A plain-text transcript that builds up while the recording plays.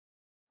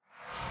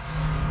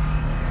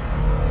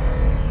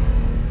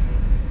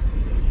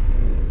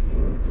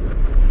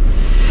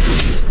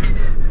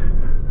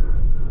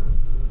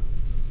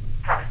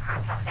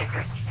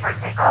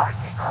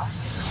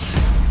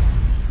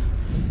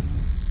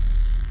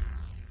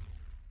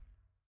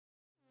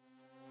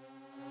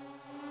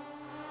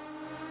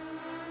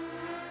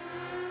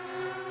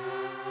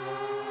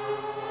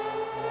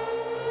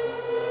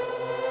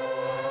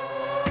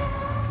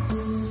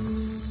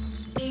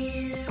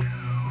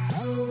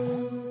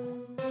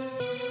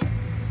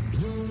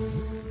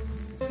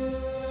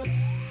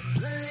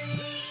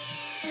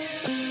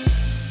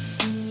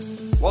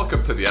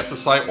Welcome to the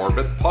SSI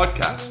Orbit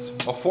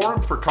podcast, a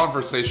forum for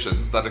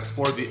conversations that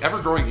explore the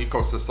ever-growing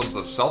ecosystems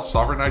of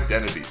self-sovereign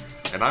identity.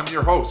 And I'm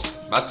your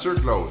host, Mathieu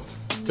Glaude.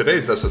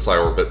 Today's SSI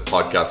Orbit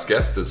podcast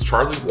guest is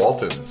Charlie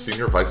Walton,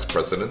 Senior Vice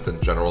President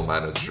and General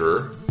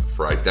Manager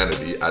for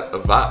Identity at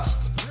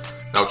Avast.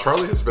 Now,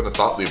 Charlie has been a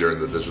thought leader in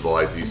the digital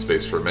ID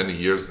space for many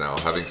years now,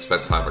 having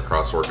spent time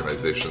across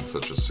organizations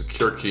such as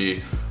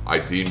SecureKey,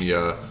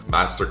 IDEMIA,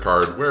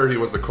 MasterCard, where he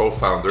was a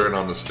co-founder and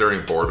on the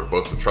steering board of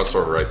both the Trust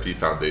Over IP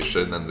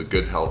Foundation and the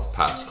Good Health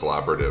Pass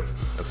Collaborative.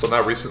 And so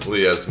now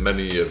recently, as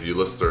many of you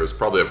listeners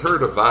probably have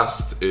heard,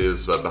 Avast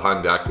is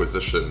behind the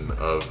acquisition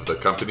of the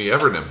company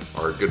Evernym,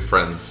 our good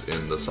friends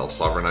in the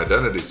self-sovereign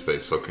identity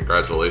space. So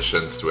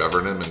congratulations to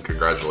Evernym and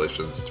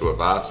congratulations to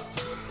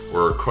Avast.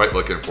 We're quite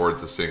looking forward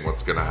to seeing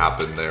what's going to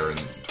happen there in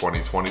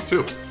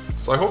 2022.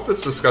 So I hope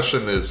this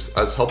discussion is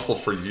as helpful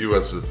for you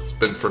as it's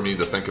been for me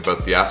to think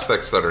about the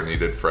aspects that are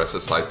needed for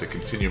SSI to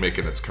continue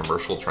making its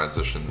commercial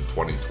transition in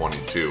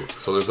 2022.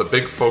 So there's a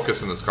big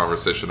focus in this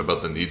conversation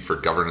about the need for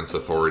governance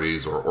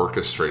authorities, or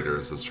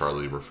orchestrators as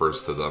Charlie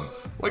refers to them,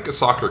 like a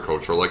soccer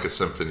coach or like a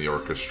symphony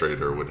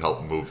orchestrator would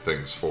help move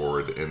things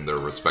forward in their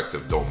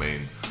respective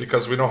domain.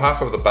 Because we know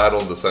half of the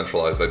battle in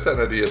decentralized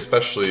identity,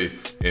 especially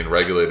in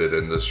regulated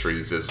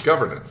industries, is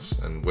governance.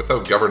 And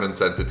without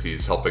governance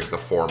entities helping to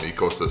form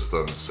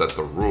ecosystems, set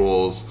the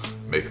rules,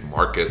 make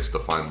markets,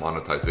 define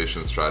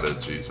monetization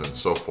strategies, and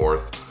so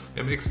forth,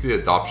 it makes the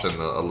adoption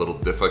a little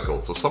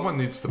difficult. So someone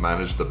needs to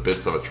manage the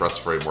bits of a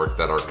trust framework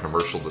that are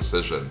commercial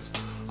decisions.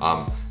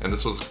 And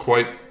this was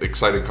quite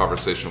exciting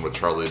conversation with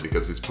Charlie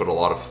because he's put a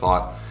lot of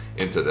thought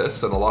into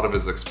this, and a lot of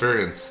his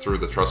experience through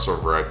the Trust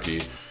Over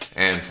IP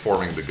and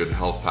forming the Good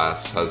Health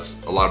Pass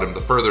has allowed him to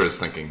further his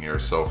thinking here.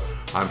 So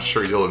I'm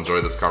sure you'll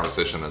enjoy this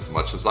conversation as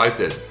much as I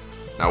did.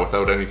 Now,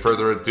 without any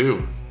further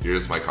ado,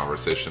 here's my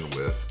conversation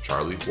with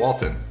Charlie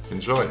Walton.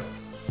 Enjoy.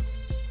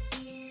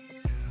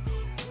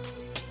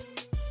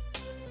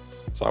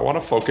 So I want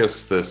to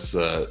focus this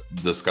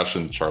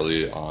discussion,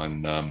 Charlie,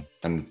 on,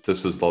 and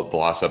this is the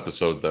last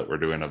episode that we're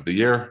doing of the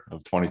year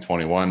of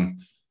 2021.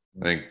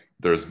 I think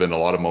there's been a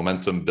lot of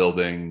momentum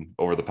building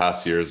over the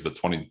past years, but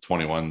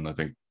 2021, I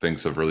think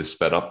things have really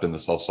sped up in the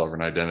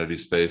self-sovereign identity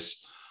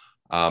space.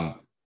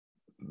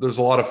 There's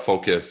a lot of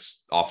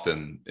focus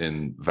often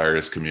in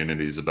various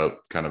communities about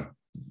kind of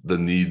the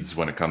needs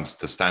when it comes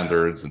to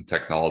standards and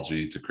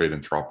technology to create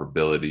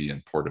interoperability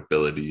and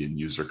portability and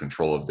user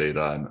control of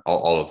data and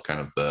all of kind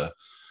of the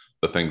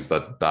things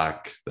that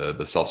back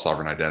the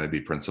self-sovereign identity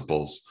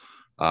principles.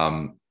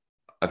 I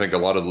think a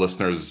lot of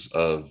listeners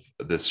of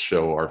this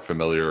show are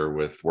familiar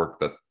with work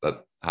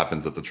that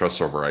happens at the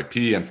Trust Over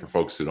IP. And for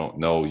folks who don't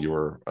know, you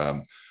were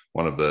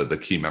one of the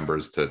key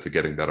members to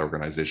getting that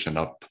organization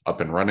up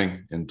and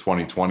running in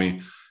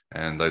 2020.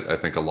 And I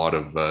think a lot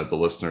of the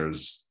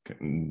listeners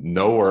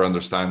know or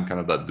understand kind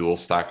of that dual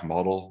stack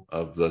model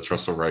of the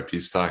Trust Over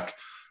IP stack,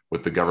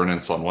 with the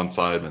governance on one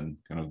side and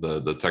kind of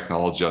the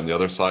technology on the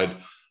other side.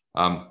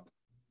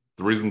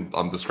 The reason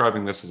I'm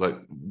describing this is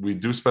that we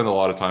do spend a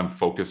lot of time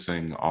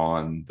focusing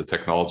on the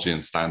technology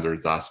and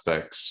standards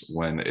aspects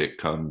when it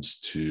comes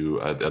to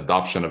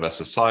adoption of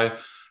SSI.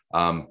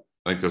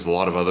 I think there's a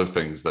lot of other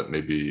things that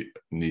maybe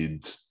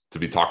need to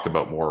be talked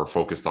about more or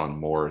focused on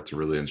more to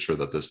really ensure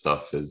that this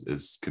stuff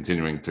is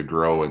continuing to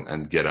grow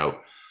and get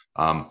out.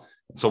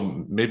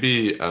 So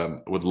maybe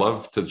would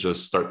love to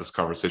just start this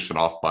conversation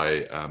off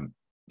by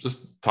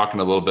just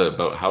talking a little bit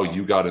about how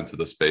you got into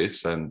the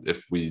space. And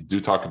if we do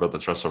talk about the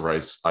Trust Over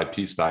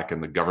IP stack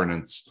and the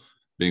governance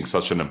being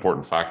such an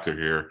important factor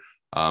here,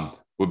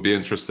 would be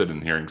interested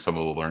in hearing some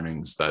of the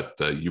learnings that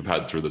you've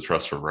had through the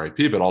Trust Over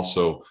IP, but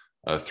also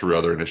through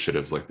other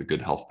initiatives like the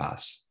Good Health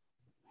Pass.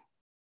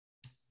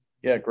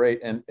 Yeah,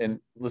 great. And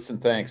listen,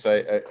 thanks.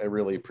 I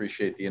really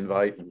appreciate the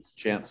invite and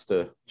chance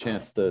to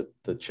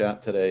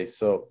chat today.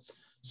 So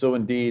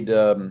indeed,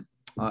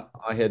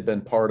 I had been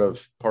part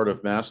of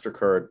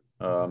MasterCard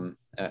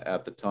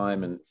at the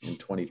time in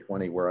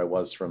 2020, where I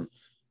was from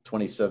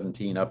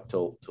 2017 up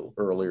till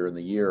earlier in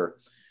the year,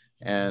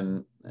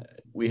 and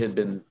we had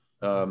been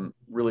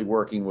really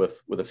working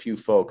with a few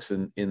folks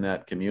in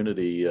that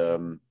community.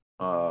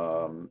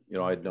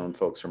 I'd known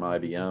folks from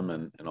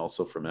IBM and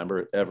also from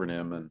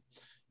Evernym, and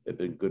had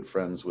been good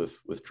friends with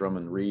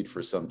Drummond Reed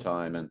for some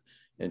time,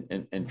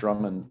 and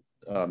Drummond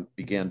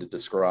began to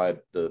describe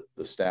the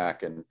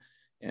stack and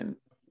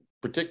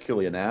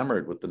particularly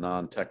enamored with the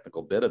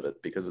non-technical bit of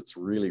it because it's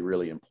really,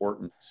 really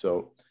important.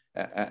 So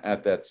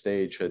at that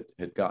stage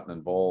had gotten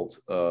involved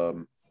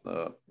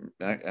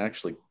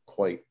actually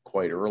quite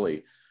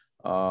early.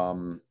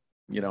 At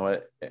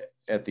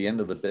the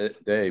end of the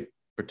day,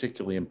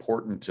 particularly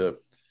important to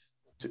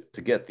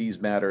get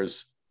these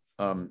matters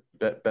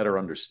better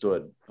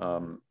understood.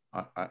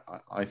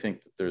 I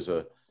think that there's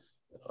a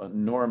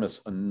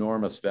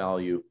enormous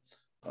value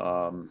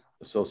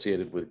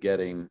associated with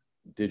getting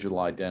digital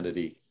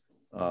identity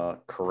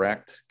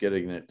correct,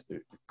 getting it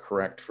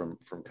correct from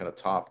kind of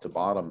top to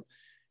bottom.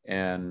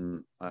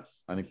 And I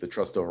think the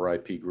Trust Over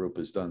IP group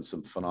has done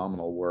some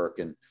phenomenal work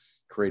in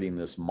creating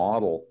this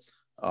model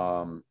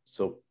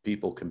so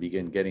people can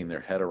begin getting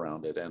their head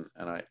around it. And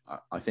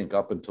I think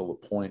up until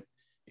the point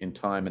in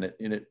time, and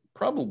it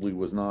probably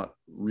was not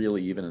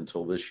really even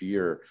until this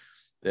year,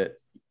 that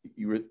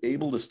you were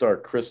able to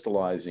start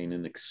crystallizing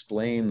and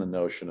explain the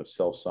notion of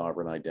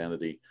self-sovereign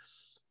identity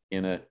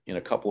in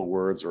a couple of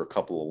words or a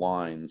couple of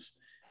lines,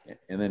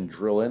 and then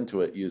drill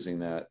into it using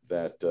that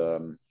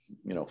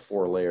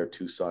 4-layer,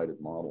 2-sided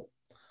model.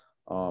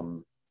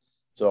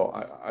 So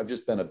I've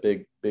just been a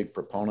big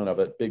proponent of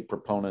it. Big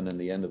proponent in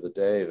the end of the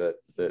day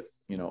that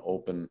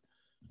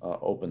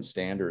open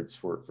standards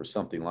for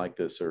something like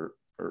this are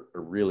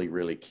really,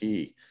 really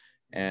key.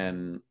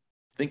 And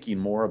thinking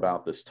more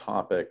about this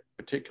topic,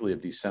 particularly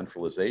of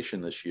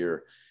decentralization this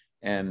year,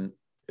 and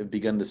have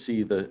begun to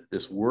see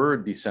this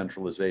word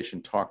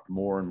decentralization talked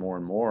more and more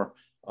and more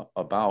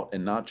about,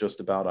 and not just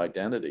about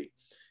identity.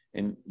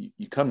 And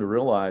you come to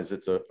realize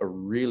it's a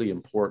really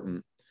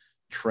important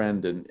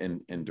trend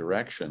and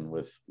direction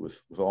with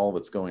all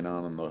that's going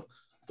on in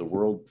the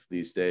world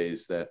these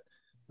days, that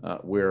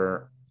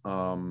where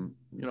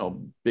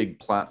big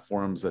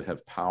platforms that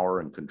have power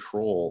and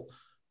control,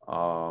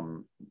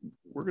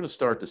 we're going to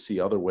start to see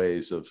other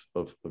ways of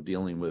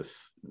dealing with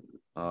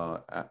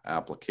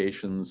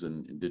applications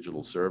and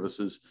digital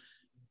services.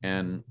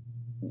 And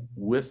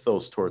with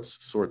those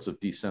sorts of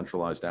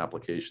decentralized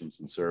applications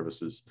and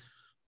services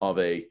of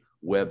a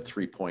Web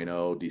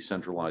 3.0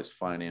 decentralized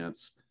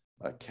finance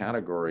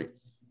category,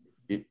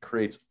 it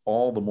creates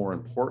all the more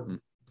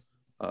importance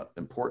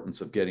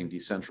of getting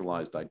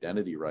decentralized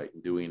identity right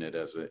and doing it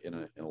in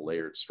a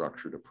layered,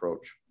 structured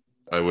approach.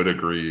 I would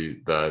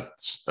agree that,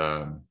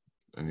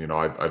 and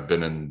I've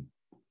been in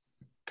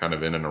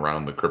and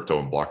around the crypto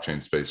and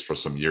blockchain space for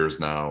some years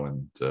now,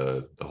 and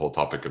the whole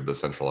topic of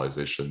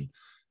decentralization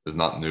is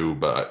not new,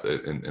 but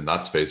in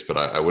that space. But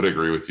I would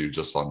agree with you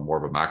just on more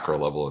of a macro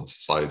level in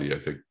society. I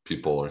think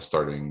people are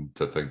starting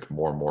to think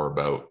more and more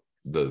about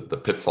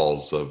the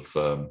pitfalls of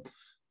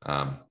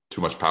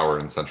too much power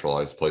in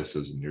centralized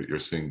places, and you're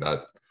seeing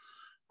that,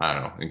 I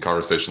don't know, in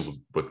conversations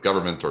with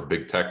government or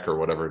big tech or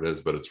whatever it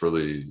is, but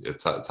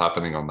it's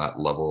happening on that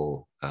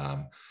level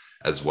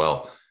as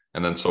well.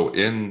 And then so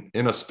in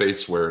a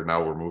space where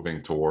now we're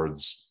moving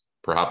towards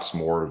perhaps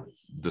more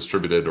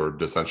distributed or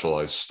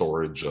decentralized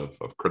storage of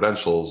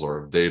credentials or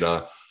of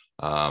data,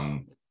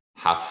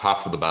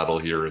 half of the battle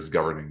here is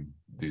governing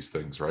these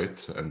things,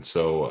 right? And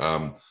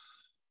so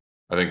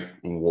I think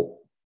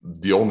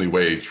the only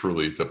way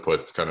truly to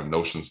put kind of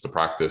notions to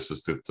practice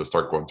is to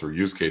start going through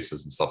use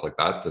cases and stuff like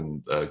that.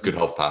 And Good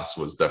Health Pass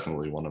was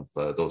definitely one of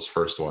those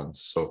first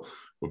ones. So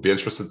would be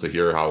interested to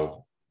hear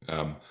how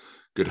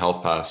Good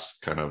Health Pass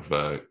kind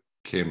of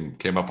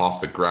came up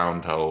off the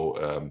ground,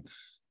 how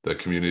the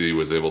community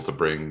was able to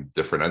bring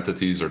different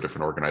entities or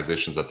different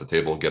organizations at the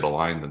table, get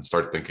aligned, and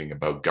start thinking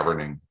about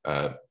governing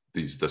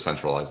these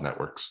decentralized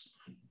networks.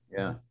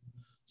 Yeah.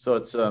 So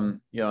it's,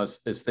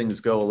 as things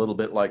go a little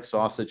bit like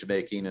sausage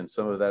making, and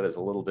some of that is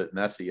a little bit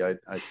messy, I'd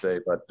say,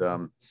 but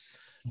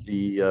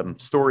the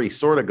story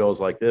sort of goes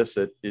like this.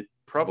 It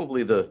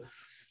probably the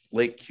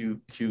late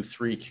Q3,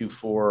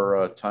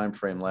 Q4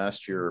 timeframe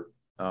last year,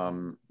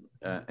 and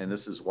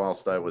this is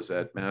whilst I was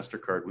at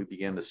MasterCard, we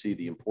began to see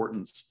the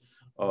importance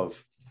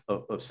of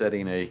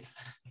setting a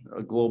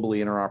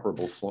globally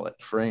interoperable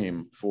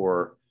frame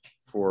for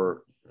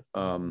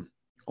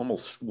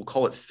almost, we'll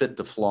call it fit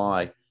to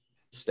fly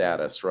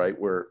status, right?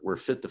 Where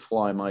fit to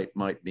fly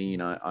might mean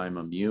I'm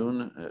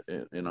immune,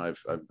 and I'm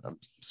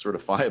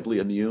certifiably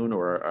immune,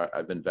 or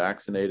I've been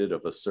vaccinated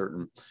of a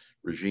certain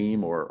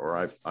regime, or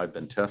I've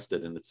been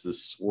tested, and it's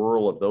this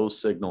swirl of those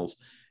signals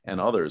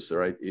and others,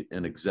 right?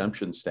 An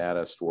exemption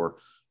status for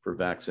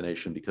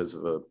vaccination because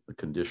of a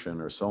condition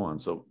or so on.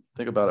 So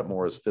think about it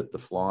more as fit to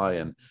fly,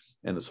 and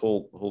this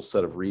whole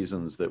set of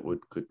reasons that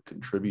could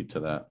contribute to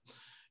that.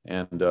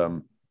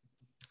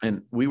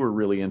 And we were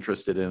really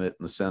interested in it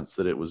in the sense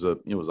that it was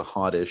a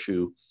hot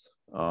issue.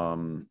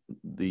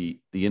 The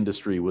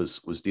industry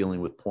was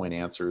dealing with point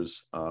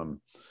answers. If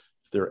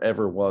there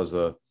ever was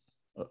an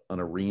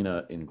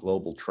arena in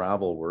global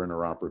travel where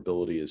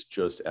interoperability is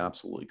just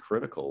absolutely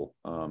critical,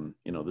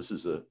 this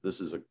is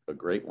a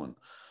great one.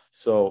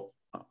 So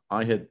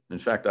I had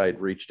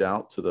reached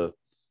out to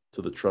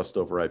the Trust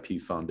Over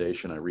IP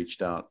Foundation. I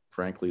reached out,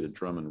 frankly, to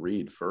Drummond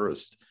Reed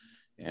first.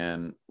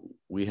 And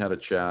we had a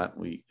chat.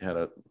 We had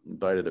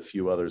invited a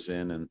few others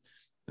in, and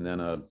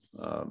then I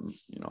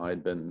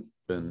had been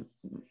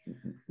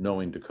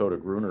knowing Dakota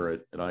Gruner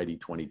at ID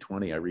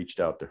 2020. I reached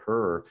out to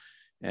her,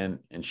 and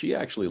she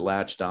actually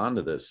latched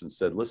onto this and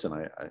said, "Listen,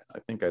 I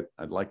think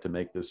I'd like to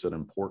make this an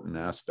important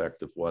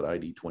aspect of what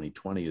ID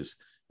 2020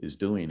 is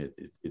doing.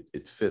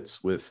 It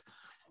fits with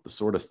the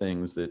sort of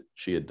things that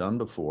she had done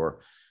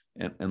before."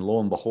 And lo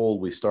and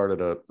behold, we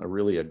started a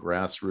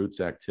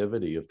grassroots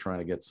activity of trying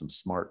to get some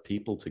smart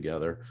people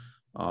together.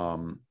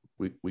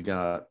 We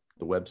got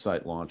the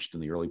website launched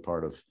in the early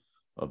part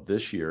of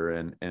this year,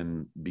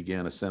 and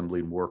began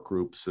assembling work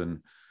groups.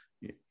 And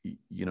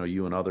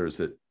you and others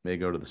that may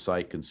go to the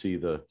site can see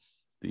the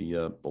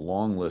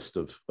long list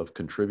of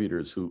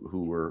contributors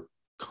who were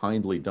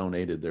kindly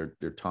donated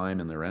their time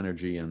and their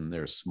energy and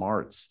their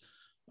smarts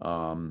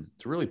to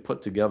really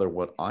put together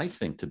what I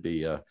think to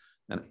be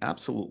an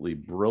absolutely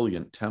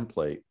brilliant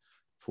template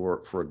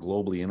for a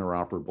globally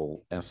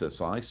interoperable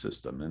SSI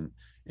system.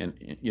 And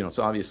it's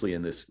obviously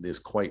in this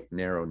quite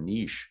narrow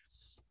niche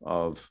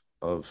of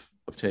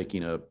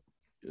taking a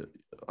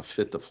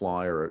fit to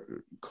fly or a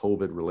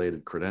COVID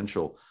related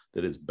credential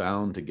that is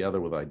bound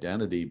together with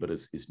identity, but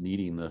is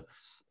meeting the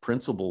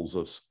principles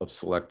of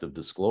selective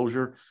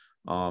disclosure.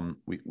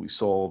 We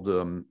solved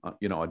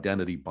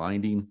identity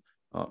binding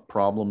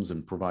problems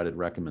and provided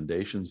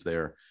recommendations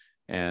there,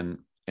 and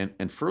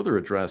further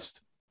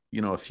addressed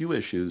a few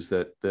issues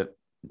that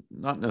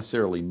not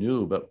necessarily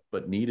new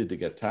but needed to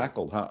get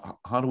tackled.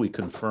 How do we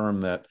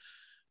confirm that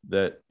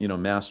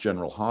Mass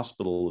General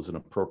Hospital is an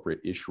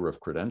appropriate issuer of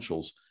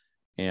credentials,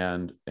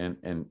 and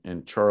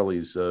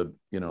Charlie's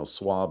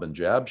swab and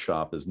jab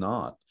shop is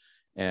not,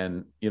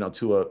 and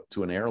to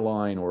an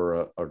airline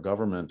or a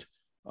government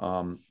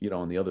on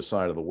the other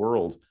side of the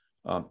world,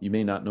 you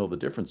may not know the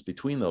difference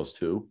between those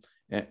two,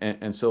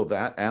 and so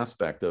that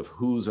aspect of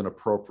who's an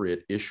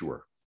appropriate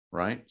issuer,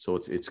 right? So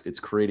it's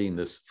creating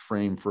this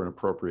frame for an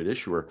appropriate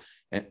issuer,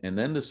 and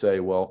then to say,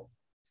 well,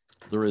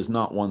 there is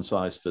not one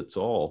size fits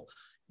all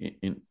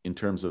in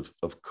terms of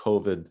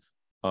COVID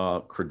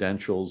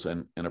credentials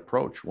and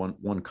approach.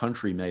 One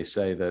country may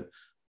say that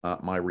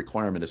my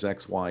requirement is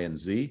X, Y, and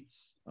Z,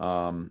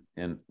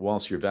 and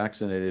whilst you're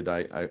vaccinated,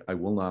 I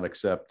will not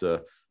accept 2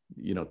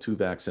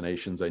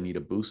 vaccinations. I need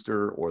a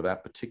booster, or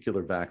that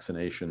particular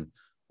vaccination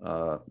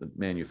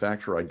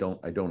manufacturer I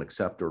don't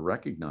accept or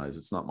recognize.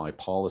 It's not my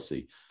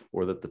policy.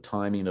 Or that the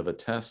timing of a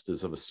test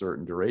is of a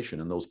certain duration,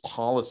 and those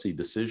policy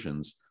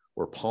decisions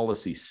or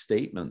policy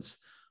statements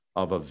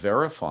of a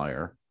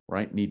verifier,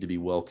 right, need to be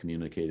well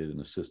communicated in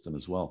the system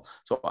as well.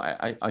 So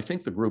I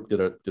think the group did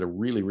a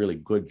really, really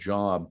good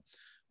job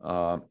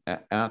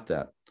at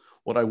that.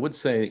 What I would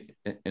say,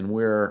 and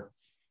where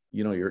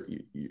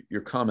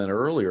your comment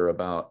earlier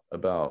about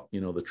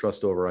the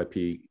trust over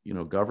IP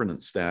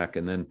governance stack,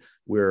 and then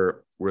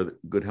where the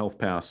Good Health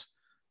Pass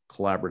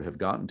Collaborative have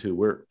gotten to,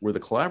 where the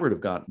collaborative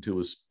gotten to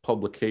is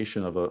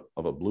publication of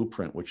a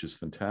blueprint, which is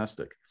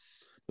fantastic.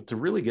 But to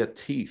really get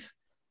teeth,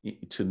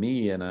 to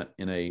me, in an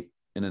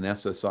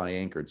SSI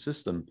anchored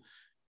system,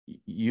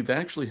 you've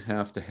actually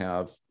have to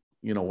have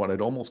what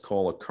I'd almost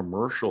call a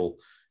commercial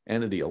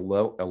entity, a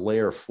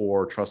layer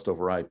 4 trust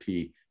over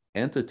IP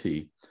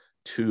entity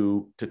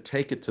to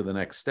take it to the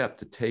next step,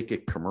 to take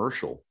it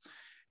commercial.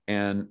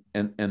 And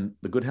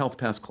the Good Health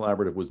Pass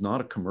Collaborative was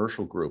not a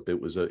commercial group.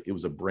 It was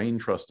a brain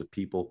trust of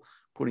people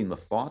putting the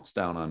thoughts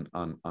down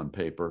on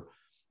paper.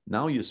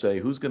 Now you say,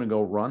 who's going to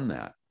go run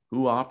that?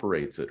 Who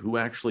operates it? Who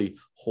actually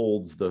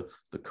holds the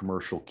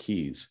commercial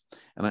keys?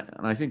 And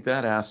I think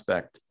that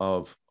aspect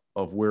of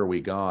where we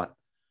got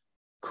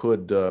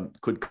could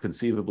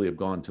conceivably have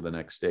gone to the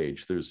next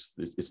stage.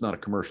 It's not a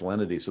commercial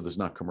entity, so there's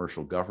not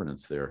commercial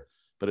governance there,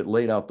 but it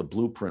laid out the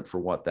blueprint for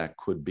what that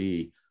could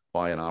be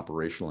by an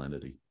operational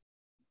entity.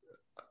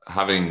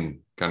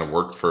 Having kind of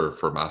worked for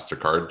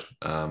MasterCard,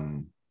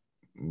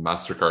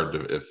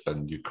 MasterCard,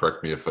 and you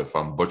correct me if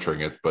I'm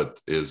butchering it, but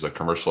is a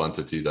commercial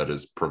entity that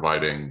is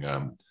providing,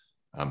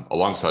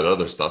 alongside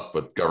other stuff,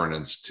 but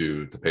governance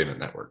to payment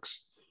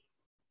networks,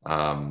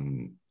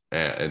 and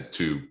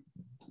to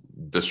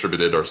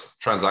distributed or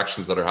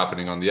transactions that are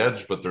happening on the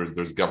edge, but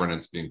there's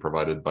governance being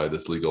provided by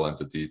this legal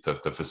entity to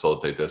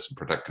facilitate this and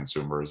protect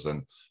consumers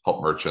and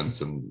help merchants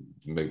and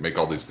make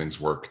all these things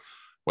work.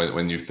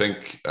 When you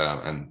think,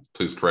 and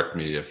please correct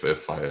me if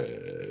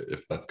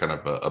that's kind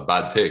of a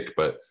bad take,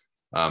 but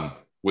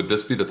would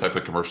this be the type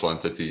of commercial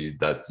entity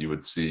that you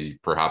would see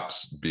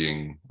perhaps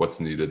being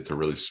what's needed to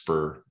really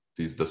spur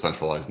these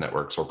decentralized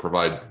networks or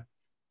provide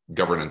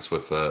governance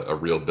with a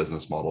real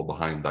business model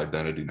behind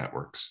identity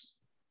networks?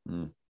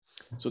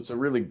 So it's a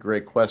really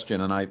great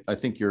question, and I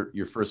think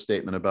your first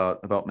statement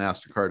about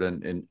MasterCard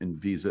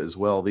and Visa as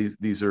well.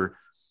 These are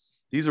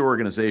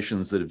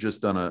organizations that have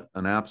just done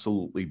an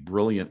absolutely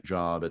brilliant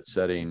job at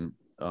setting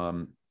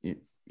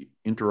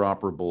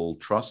interoperable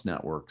trust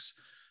networks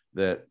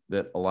that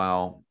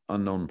allow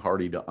unknown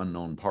party to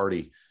unknown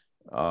party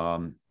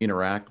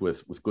interact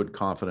with good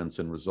confidence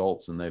and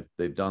results, and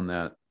they've done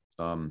that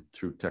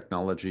through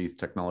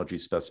technology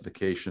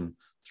specification,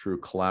 through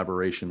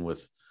collaboration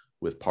with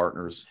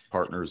partners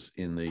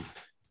in the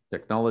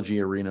technology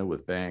arena,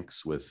 with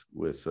banks, with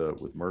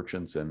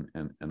merchants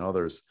and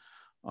others.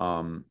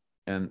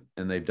 And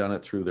they've done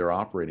it through their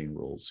operating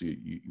rules.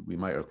 We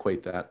might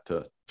equate that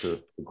to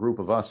a group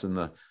of us in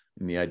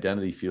the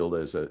identity field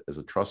as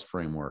a trust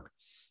framework,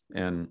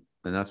 and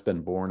that's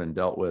been born and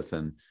dealt with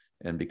and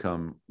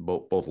become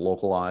both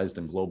localized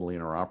and globally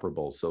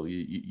interoperable. So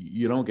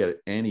you don't get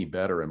any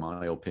better, in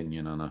my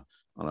opinion, on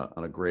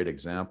a great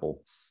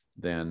example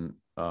than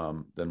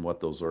what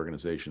those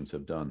organizations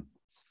have done.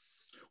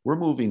 We're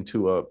moving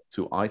to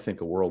I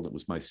think a world, that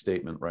was my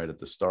statement right at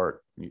the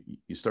start.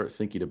 You start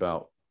thinking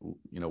about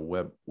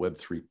web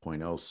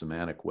 3.0,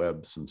 semantic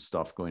web, some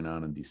stuff going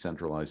on in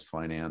decentralized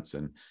finance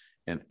and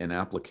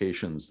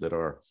applications that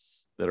are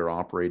that are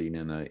operating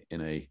in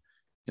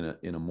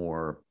a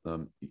more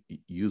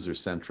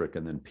user-centric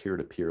and then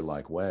peer-to-peer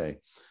like way,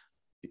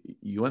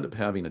 you end up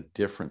having a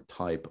different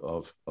type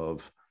of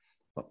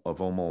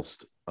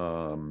almost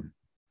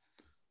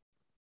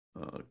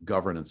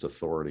governance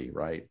authority,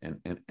 right?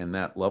 And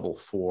that level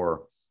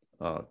 4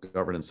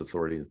 governance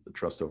authority that the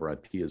trust over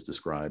IP is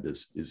described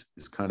is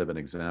kind of an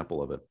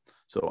example of it.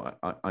 So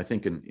I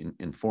think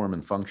in form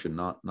and function,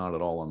 not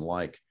at all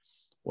unlike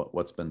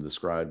what's been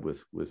described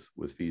with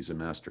Visa,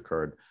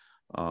 MasterCard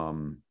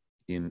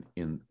in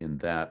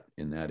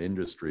that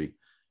industry.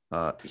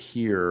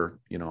 Here,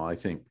 I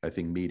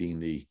think meeting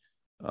the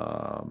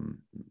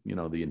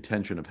the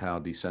intention of how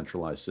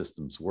decentralized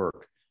systems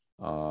work,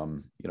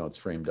 it's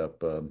framed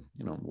up,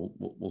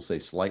 we'll say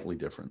slightly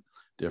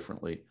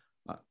differently.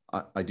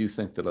 I do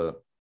think that a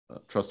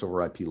trust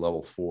over IP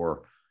level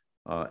 4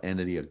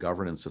 entity, a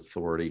governance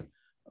authority,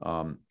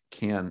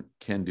 can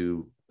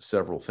do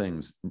several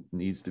things.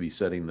 Needs to be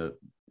setting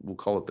we'll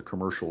call it the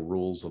commercial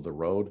rules of the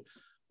road.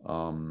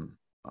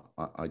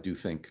 I do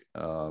think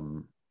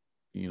the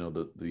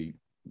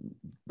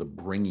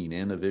bringing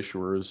in of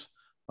issuers,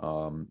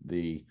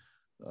 the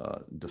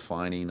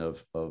defining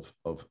of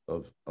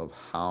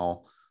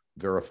how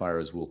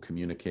verifiers will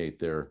communicate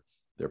their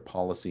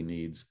policy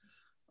needs,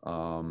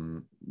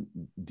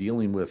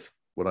 dealing with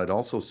what I'd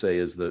also say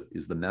is the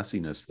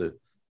messiness that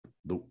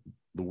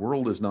the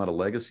world is not a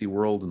legacy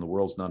world and the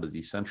world's not a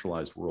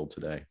decentralized world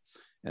today,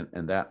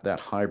 and that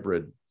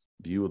hybrid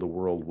view of the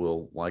world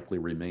will likely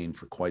remain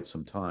for quite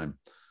some time.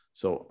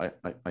 So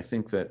I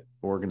think that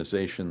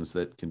organizations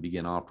that can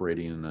begin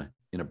operating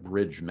in a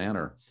bridge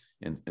manner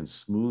and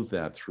smooth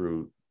that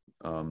through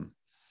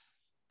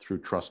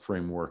trust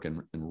framework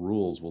and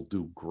rules will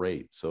do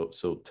great. So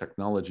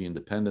technology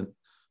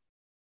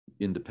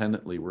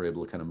independently, we're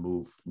able to kind of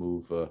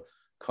move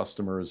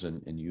customers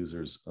and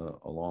users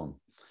along.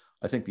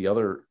 I think the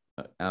other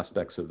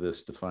aspects of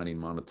this, defining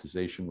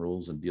monetization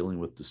rules and dealing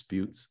with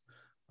disputes,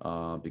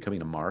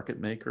 becoming a market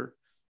maker,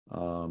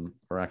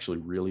 are actually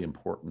really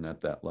important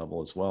at that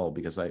level as well,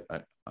 because I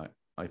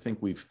think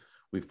we've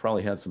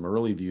probably had some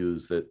early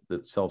views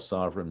that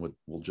self-sovereign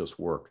will just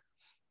work.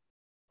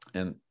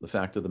 And the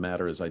fact of the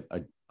matter is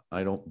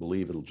I don't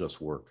believe it'll just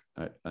work.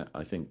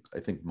 I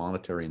think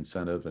monetary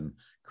incentive and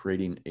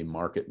creating a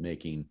market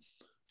making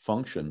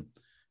function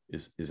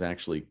is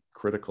actually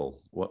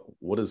critical.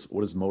 What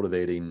is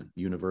motivating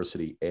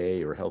university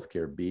A or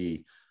healthcare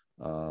B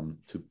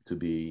to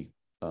be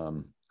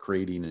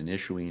creating and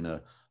issuing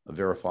a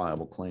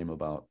verifiable claim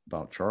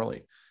about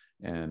Charlie?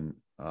 And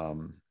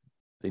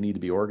they need to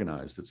be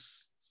organized.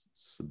 It's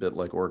a bit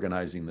like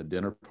organizing the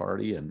dinner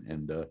party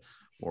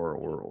or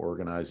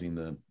organizing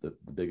the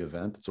big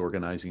event. It's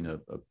organizing a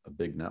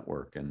big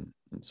network, and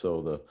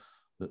so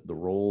the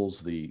roles,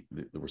 the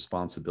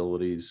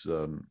responsibilities,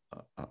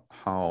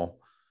 how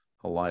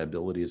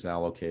liability is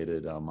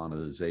allocated,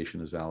 monetization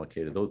is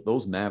allocated.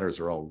 Those matters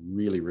are all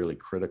really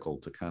critical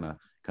to kind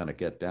of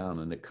get down,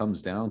 and it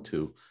comes down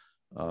to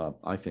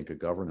I think a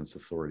governance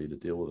authority to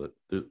deal with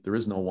it. There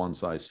is no one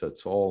size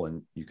fits all,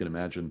 and you can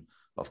imagine,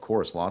 of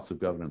course, lots of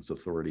governance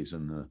authorities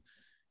in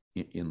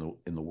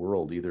the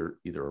world, either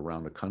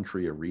around a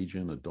country, a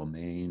region, a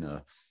domain,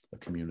 a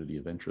community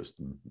of interest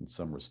in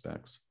some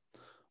respects.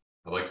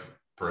 I like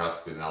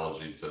perhaps the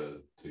analogy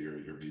to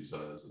your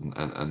Visas and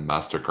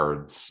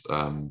MasterCards,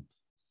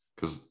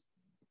 because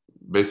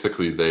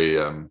basically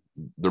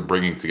they're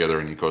bringing together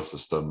an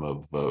ecosystem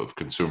of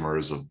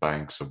consumers, of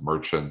banks, of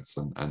merchants,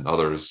 and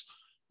others.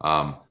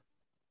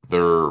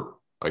 They're,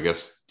 I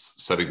guess,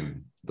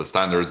 setting the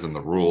standards and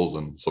the rules,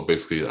 and so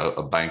basically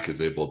a bank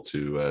is able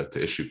to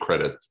issue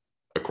credit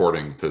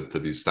according to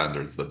these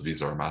standards that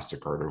Visa or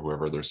MasterCard or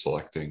whoever they're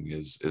selecting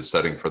is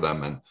setting for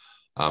them. And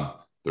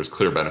there's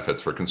clear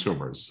benefits for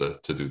consumers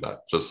to do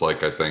that. Just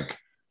like I think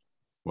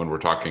when we're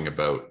talking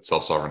about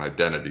self-sovereign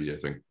identity, I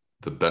think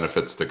the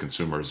benefits to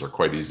consumers are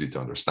quite easy to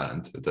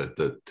understand.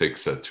 It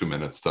takes 2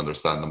 minutes to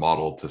understand the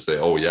model to say,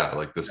 oh yeah,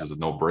 like this is a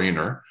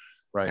no-brainer.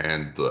 Right.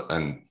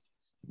 And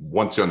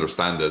once you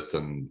understand it,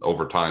 and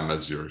over time,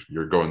 as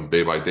you're going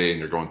day by day and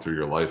you're going through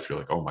your life, you're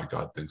like, oh my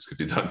God, things could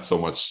be done so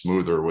much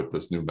smoother with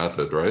this new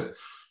method, right?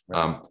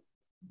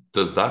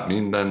 Does that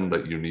mean then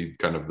that you need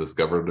kind of this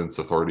governance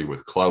authority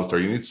with clout, or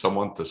you need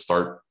someone to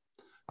start,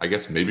 I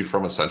guess, maybe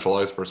from a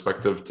centralized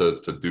perspective to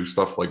do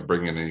stuff like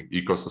bringing an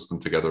ecosystem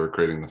together,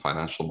 creating the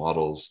financial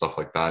models, stuff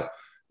like that?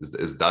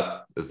 Is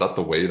that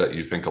the way that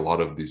you think a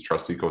lot of these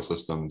trust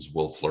ecosystems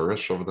will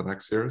flourish over the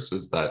next years?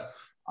 Is that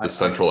the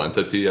central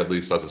entity, at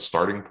least as a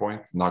starting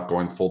point, not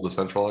going full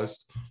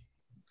decentralized?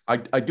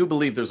 I do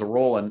believe there's a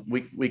role, and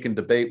we can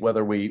debate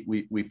whether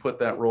we put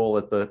that role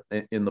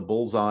in the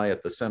bullseye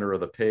at the center of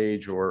the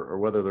page, or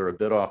whether they're a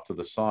bit off to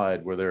the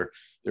side, where they're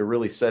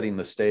really setting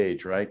the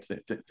stage, right?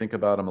 Think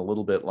about them a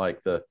little bit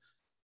like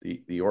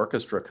the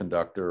orchestra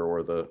conductor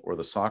or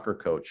the soccer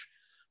coach,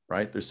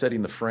 right? They're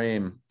setting the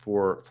frame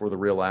for the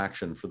real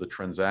action, for the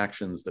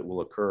transactions that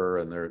will occur,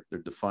 and they're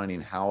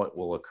defining how it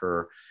will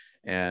occur.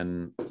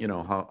 and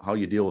how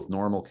you deal with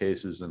normal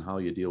cases and how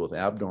you deal with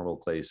abnormal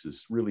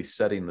cases, really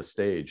setting the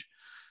stage.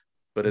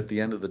 But at the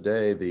end of the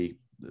day,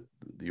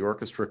 the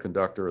orchestra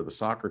conductor or the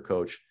soccer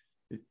coach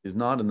is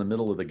not in the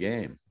middle of the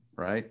game,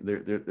 right?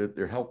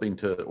 They're helping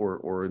to,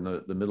 or in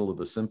the middle of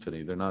the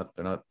symphony. They're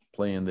not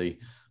playing the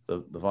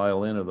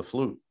violin or the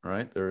flute,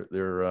 right?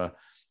 They're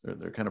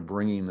kind of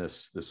bringing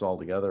this all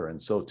together.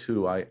 And so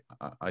too,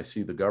 I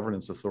see the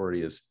governance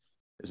authority is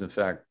in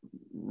fact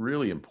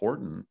really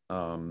important.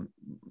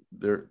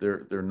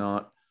 They're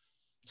not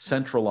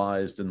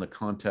centralized in the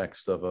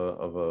context of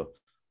the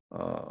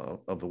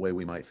way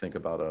we might think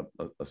about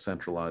a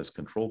centralized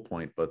control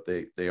point, but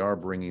they are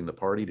bringing the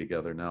party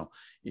together. Now,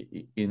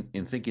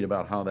 in thinking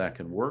about how that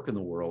can work in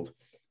the world,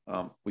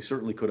 we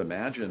certainly could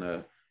imagine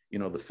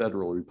the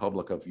Federal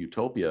Republic of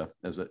Utopia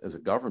as a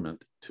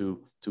government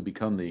to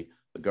become the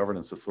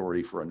governance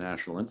authority for a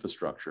national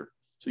infrastructure.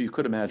 So you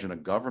could imagine a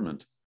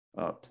government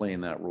playing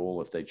that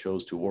role if they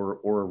chose to,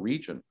 or a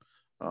region.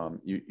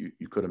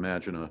 You could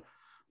imagine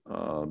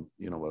a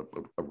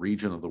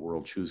region of the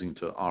world choosing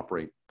to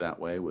operate that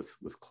way with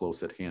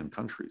close at hand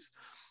countries.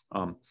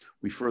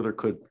 We further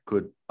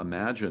could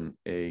imagine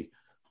a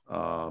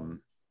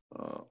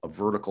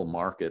vertical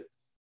market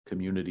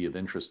community of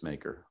interest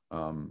maker.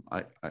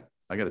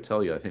 I got to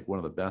tell you, I think one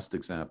of the best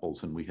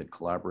examples, and we had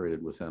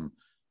collaborated with them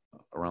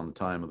around the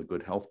time of the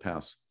Good Health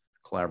Pass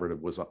collaborative,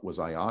 was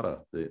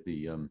IATA,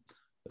 the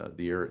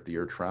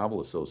Air Travel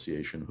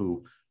Association,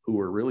 who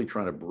were really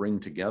trying to bring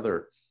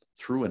together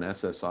through an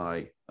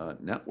SSI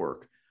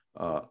network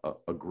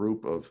a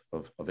group of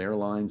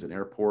airlines and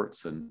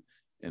airports and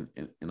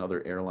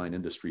other airline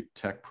industry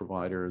tech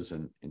providers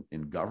and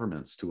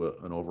governments to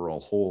an overall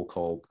whole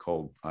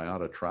called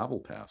IATA Travel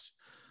Pass.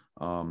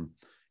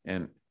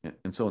 And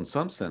so in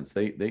some sense,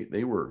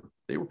 they were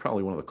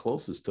probably one of the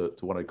closest to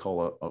what I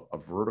call a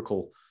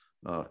vertical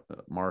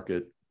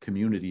market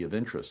community of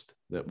interest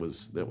that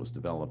was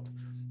developed.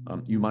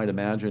 You might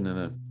imagine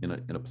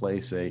in a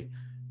place a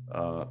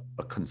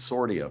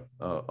consortia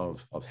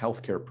of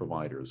healthcare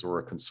providers or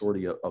a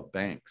consortia of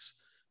banks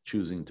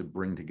choosing to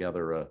bring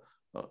together a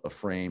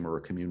frame or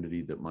a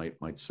community that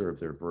might serve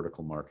their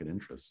vertical market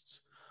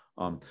interests.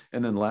 And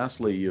then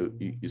lastly,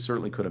 you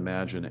certainly could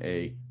imagine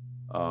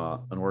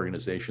an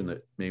organization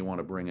that may want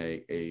to bring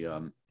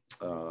an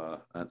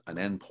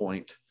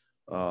endpoint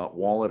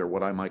wallet, or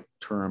what I might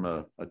term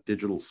a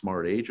digital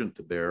smart agent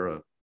to bear,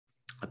 a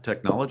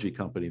technology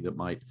company that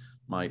might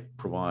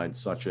provide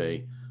such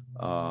a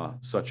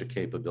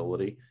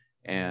capability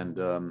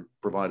and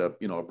provide a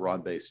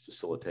broad-based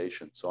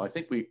facilitation. So I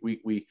think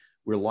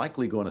we're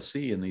likely going to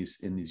see in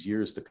these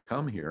years to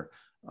come here,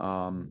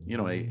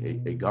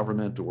 a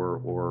government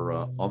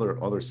or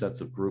other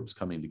sets of groups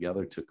coming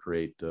together to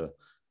create a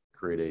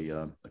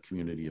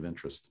community of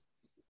interest,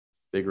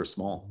 big or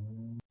small.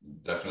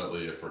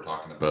 Definitely, if we're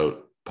talking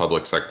about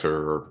public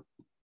sector or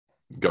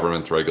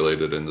government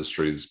regulated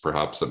industries,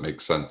 perhaps it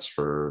makes sense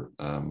for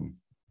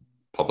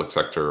public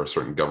sector or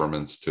certain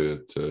governments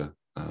to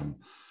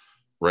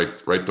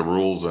write the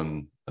rules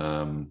and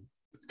kind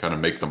of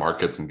make the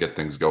market and get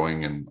things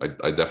going. And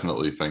I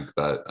definitely think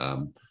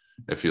that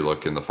if you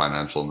look in the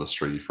financial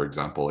industry, for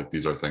example, like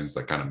these are things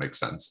that kind of make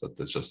sense, that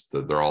it's just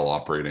that they're all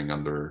operating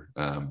under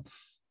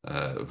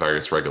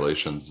various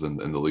regulations in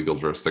the legal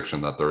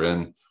jurisdiction that they're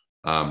in.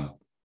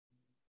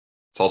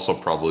 It's also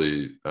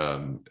probably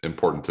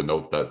important to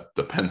note that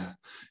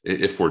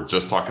if we're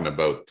just talking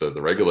about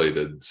the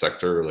regulated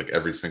sector, like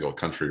every single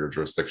country or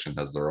jurisdiction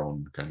has their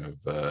own kind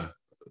of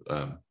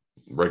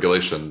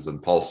regulations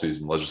and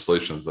policies and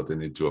legislations that they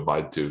need to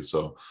abide to.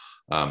 So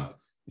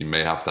you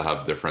may have to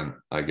have different,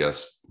 I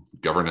guess,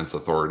 governance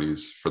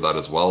authorities for that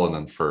as well. And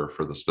then for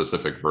the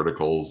specific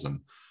verticals.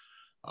 And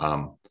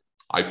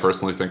I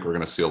personally think we're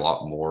going to see a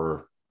lot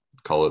more,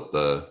 call it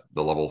the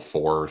level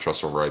 4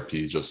 trust over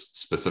IP, just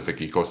specific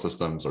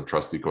ecosystems or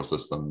trust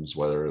ecosystems,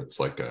 whether it's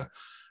like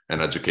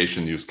an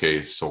education use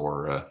case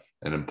or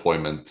an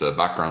employment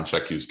background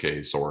check use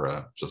case,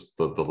 or just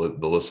the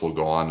list will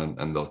go on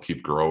and they'll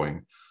keep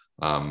growing.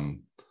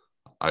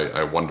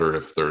 I wonder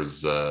if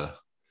there's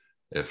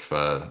if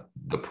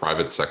the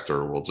private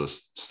sector will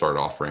just start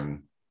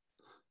offering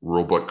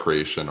rulebook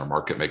creation or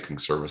market making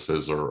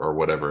services or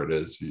whatever it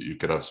is. You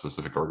could have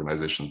specific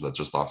organizations that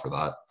just offer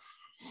that.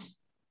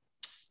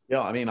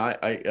 Yeah, I mean,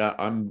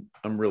 I'm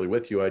really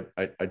with you.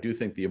 I do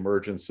think the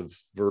emergence of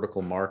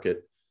vertical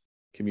market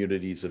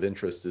communities of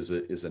interest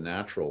is a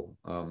natural.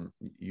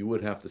 You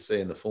would have to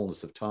say, in the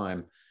fullness of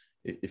time,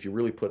 if you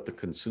really put the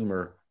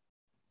consumer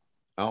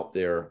out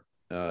there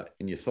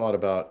and you thought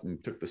about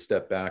and took the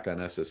step back on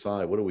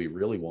SSI, what do we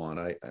really want?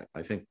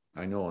 I think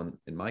I know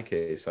in my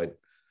case,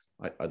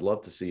 I'd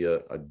love to see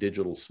a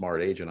digital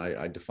smart agent.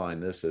 I define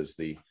this as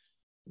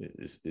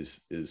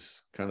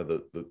is kind of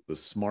the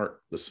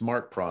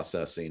smart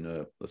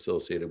processing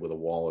associated with a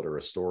wallet or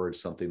a storage,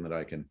 something that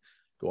I can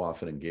go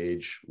off and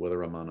engage,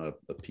 whether I'm on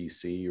a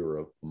PC or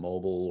a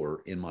mobile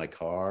or in my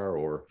car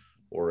or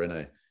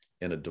in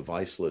in a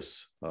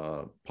deviceless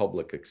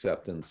public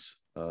acceptance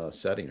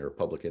setting or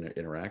public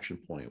interaction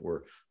point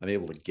where I'm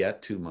able to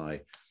get to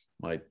my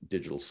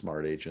digital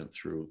smart agent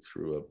through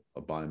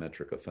a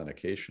biometric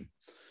authentication.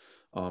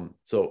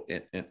 So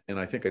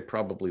I think I'd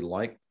probably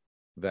like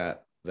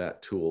that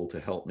tool to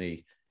help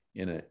me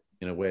in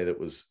a way that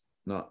was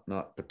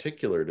not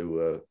particular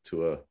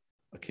to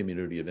a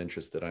community of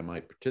interest that I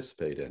might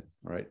participate in,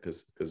 right?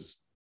 Because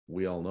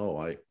we all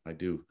know I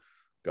do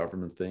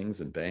government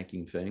things and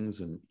banking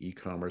things and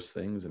e-commerce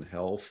things and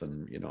health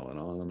and and on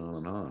and on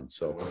and on.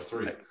 So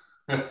Web3.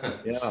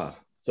 yeah.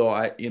 So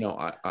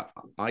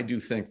I do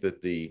think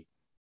that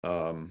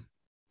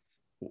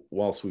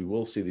whilst we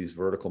will see these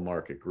vertical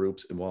market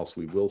groups and whilst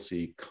we will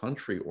see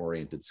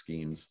country-oriented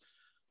schemes,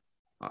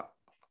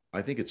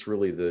 I think it's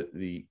really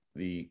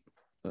the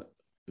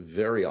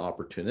very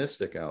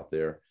opportunistic out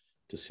there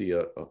to see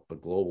a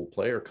global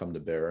player come to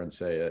bear and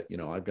say,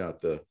 I've got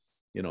the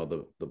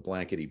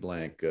blankety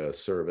blank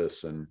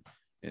service and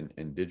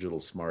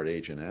digital smart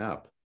agent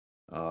app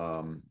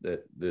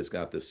that's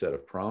got this set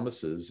of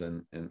promises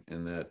and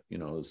that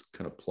is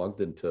kind of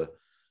plugged into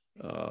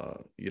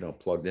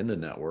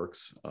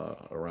networks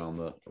around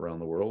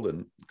the world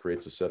and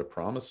creates a set of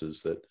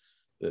promises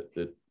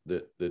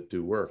that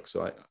do work.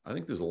 So I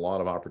think there's a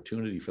lot of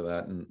opportunity for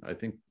that, and I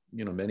think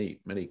many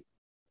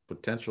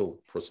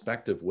potential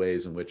prospective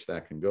ways in which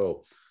that can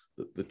go.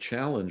 The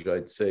challenge,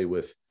 I'd say,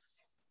 with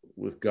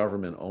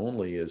government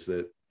only is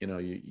that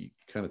you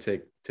kind of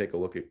take a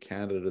look at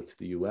Canada to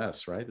the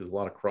US, right? There's a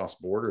lot of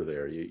cross-border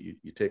there. You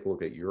take a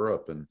look at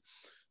Europe and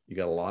you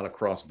got a lot of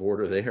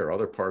cross-border there.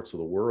 Other parts of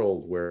the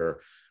world where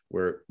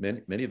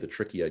many of the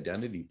tricky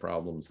identity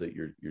problems that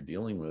you're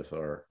dealing with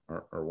are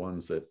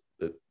ones that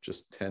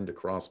just tend to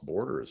cross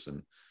borders.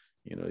 And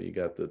you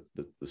got the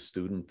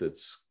student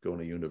that's going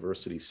to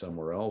university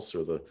somewhere else,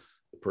 or the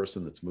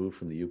person that's moved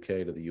from the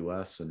UK to the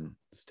US and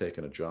is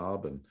taking a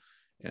job,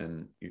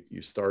 and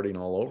you're starting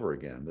all over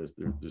again.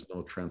 There's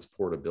no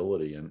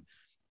transportability,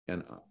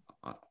 and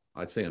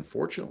I'd say,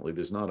 unfortunately,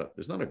 there's not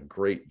a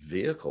great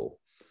vehicle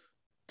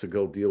to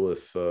go deal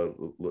with.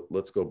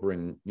 Let's go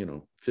bring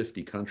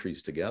 50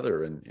 countries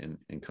together and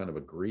kind of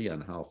agree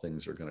on how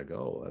things are going to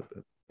go.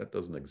 That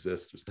doesn't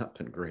exist. There's not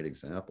been great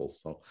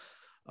examples. So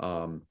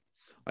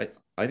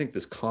I think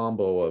this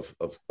combo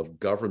of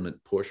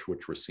government push,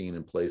 which we're seeing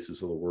in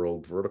places of the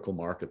world, vertical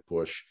market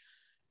push,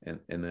 and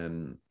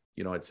then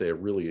I'd say a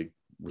really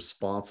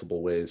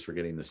responsible ways for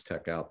getting this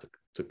tech out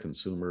to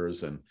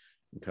consumers and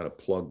kind of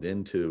plugged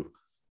into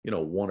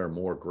one or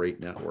more great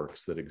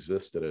networks that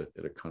exist at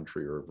a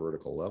country or a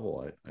vertical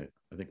level.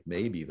 I think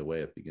maybe the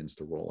way it begins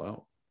to roll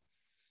out.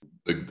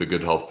 The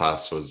Good Health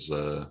Pass was,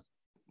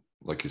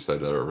 like you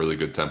said, a really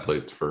good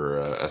template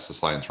for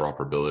SSI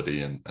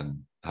interoperability and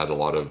had a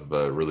lot of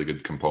really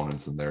good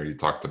components in there. You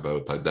talked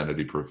about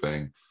identity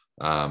proofing.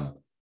 I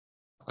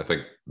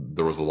think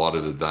there was a lot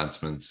of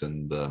advancements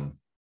in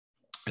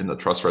the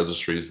trust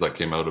registries that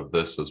came out of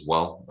this as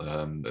well.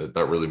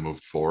 That really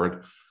moved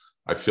forward.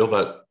 I feel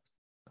that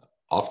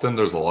often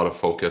there's a lot of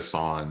focus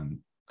on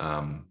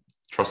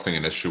trusting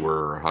an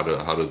issuer. How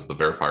does the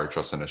verifier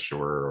trust an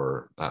issuer,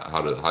 or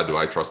how do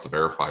I trust the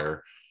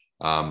verifier?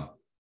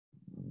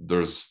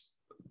 There's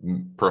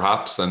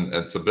perhaps, and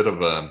it's a bit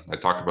of I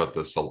talk about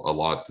this a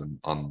lot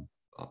on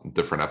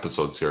different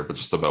episodes here, but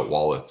just about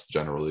wallets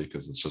generally,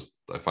 because it's just,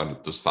 I find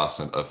it just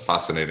a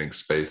fascinating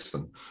space.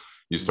 And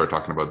you start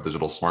talking about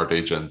digital smart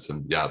agents,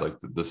 and like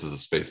this is a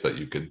space that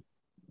you could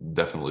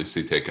definitely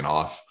see taken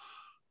off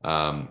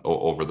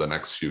over the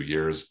next few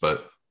years.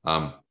 But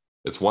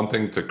it's one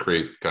thing to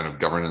create kind of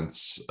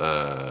governance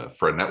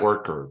for a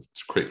network, or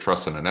to create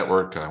trust in a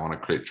network. I want to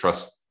create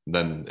trust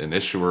then in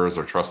issuers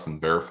or trust in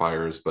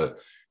verifiers, but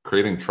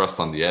creating trust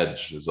on the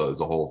edge is a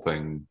whole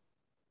thing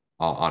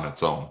on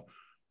its own.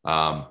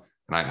 And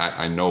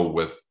I know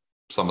with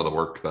some of the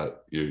work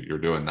that you're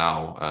doing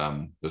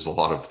now, there's a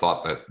lot of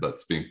thought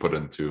that's being put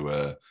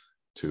into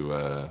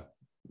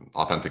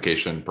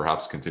authentication,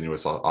 perhaps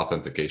continuous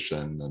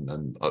authentication, and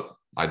then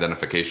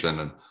identification.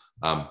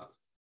 And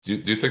do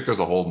you think there's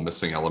a whole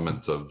missing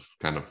element of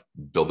kind of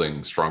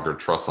building stronger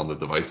trust on the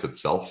device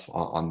itself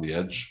on the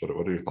edge?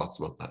 What are your thoughts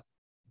about that?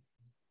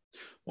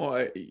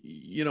 Well,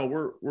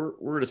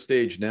 we're at a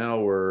stage now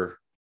where,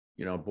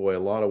 boy, a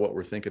lot of what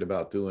we're thinking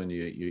about doing,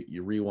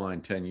 you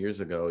rewind 10 years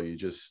ago,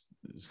 there's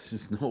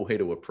just no way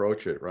to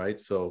approach it, right?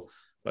 So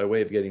by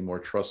way of getting more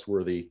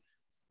trustworthy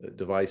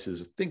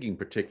devices, thinking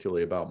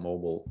particularly about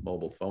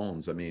mobile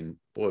phones, I mean,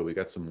 boy, we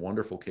got some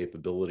wonderful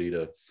capability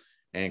to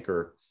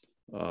anchor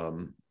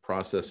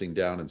processing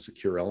down in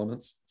secure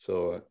elements.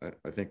 So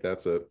I think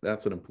that's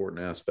an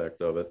important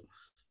aspect of it.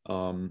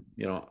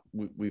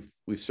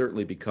 We've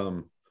certainly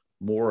become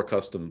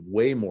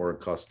way more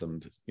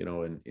accustomed,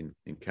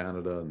 in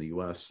Canada and the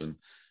US and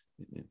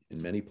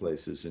in many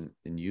places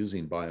in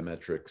using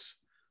biometrics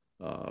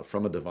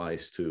from a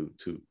device to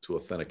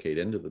authenticate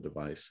into the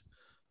device.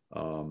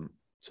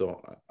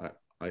 So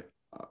I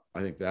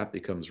think that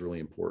becomes really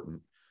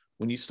important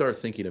when you start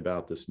thinking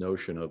about this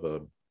notion of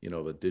a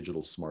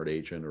digital smart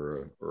agent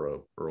or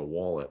a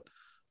wallet.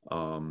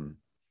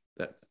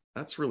 That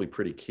that's really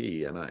pretty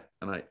key. And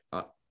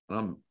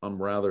I'm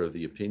rather of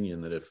the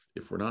opinion that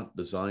if we're not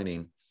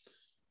designing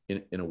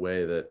in a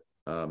way that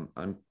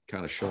I'm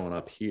kind of showing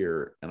up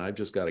here and I've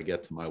just got to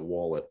get to my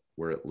wallet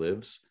where it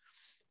lives,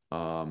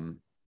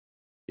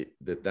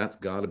 that's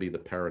got to be the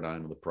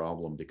paradigm of the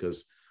problem,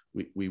 because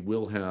we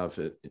will have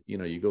it.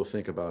 You go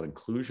think about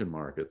inclusion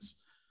markets,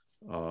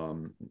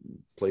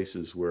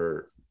 places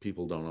where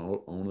people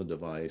don't own a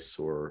device,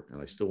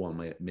 and I still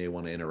may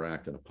want to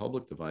interact in a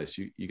public device.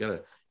 You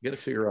gotta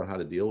figure out how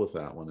to deal with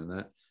that one,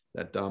 and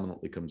that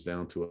dominantly comes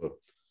down to a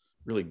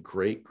really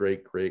great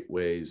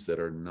ways that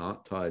are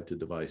not tied to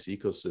device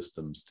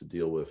ecosystems to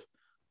deal with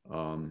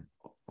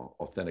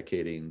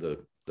authenticating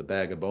the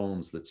bag of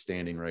bones that's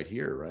standing right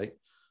here, right?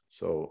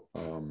 So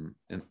and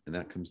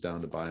that comes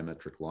down to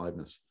biometric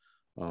liveness.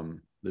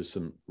 There's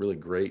some really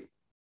great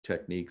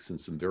techniques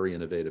and some very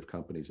innovative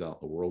companies out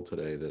in the world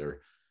today that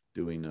are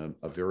doing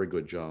a very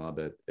good job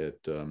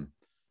at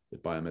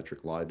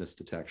biometric liveness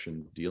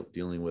detection,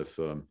 dealing with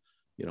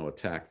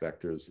attack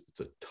vectors. It's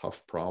a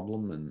tough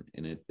problem,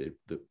 and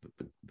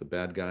the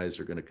bad guys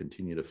are going to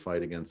continue to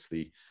fight against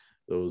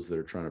those that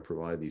are trying to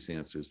provide these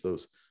answers.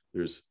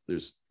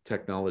 There's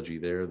technology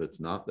there that's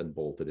not been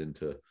bolted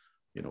into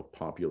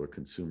popular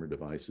consumer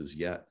devices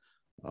yet.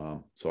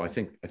 So I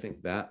think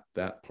that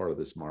part of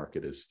this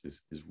market is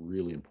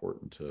really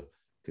important to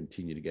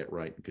continue to get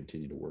right and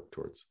continue to work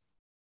towards.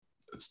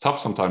 It's tough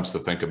sometimes to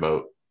think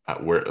about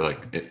where,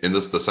 like in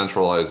this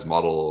decentralized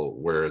model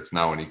where it's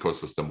now an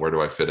ecosystem, where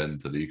do I fit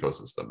into the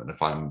ecosystem? And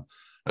if I'm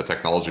a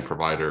technology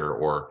provider,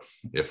 or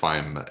if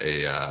I'm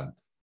a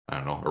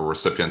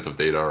recipient of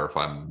data, or if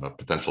I'm a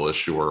potential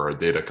issuer or a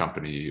data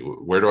company,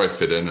 where do I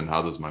fit in, and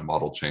how does my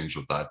model change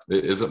with that?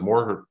 Is it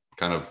more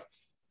kind of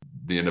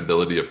the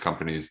inability of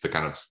companies to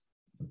kind of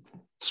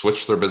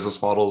switch their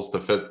business models to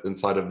fit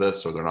inside of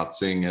this, or they're not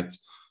seeing it?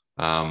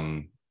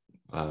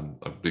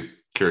 I'd be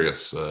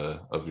curious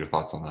of your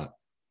thoughts on that.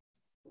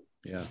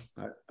 Yeah,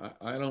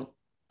 I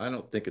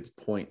don't think it's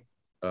point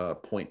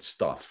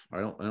stuff. I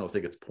don't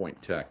think it's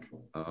point tech.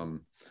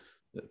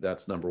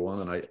 That's number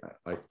one, and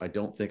I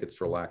don't think it's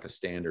for lack of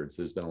standards.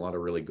 There's been a lot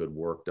of really good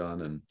work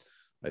done, and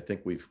I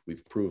think we've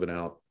proven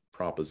out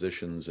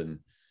propositions in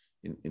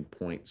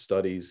point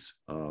studies.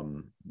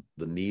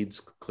 The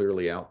needs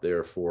clearly out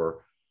there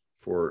for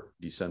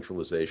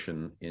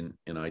decentralization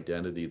in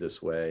identity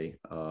this way.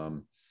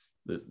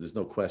 There's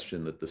no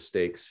question that the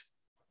stakes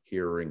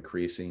here are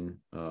increasing.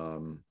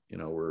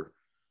 We're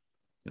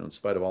in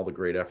spite of all the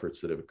great efforts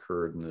that have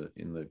occurred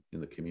in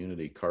the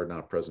community, card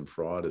not present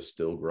fraud is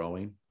still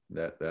growing.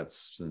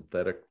 That's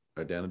synthetic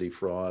identity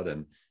fraud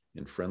and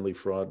friendly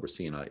fraud. We're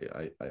seeing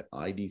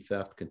ID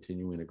theft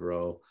continuing to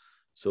grow.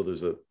 So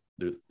there's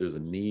a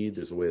need.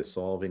 There's a way of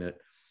solving it.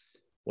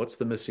 What's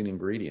the missing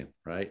ingredient,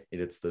 right?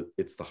 It's the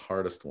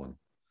hardest one.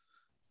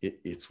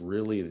 It's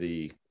really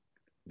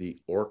the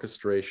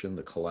orchestration,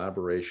 the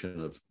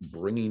collaboration of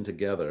bringing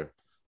together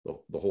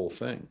the whole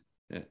thing.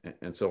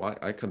 And so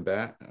I come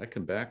back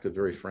to,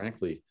 very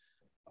frankly,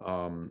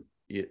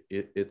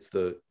 it's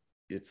the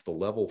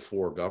level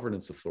 4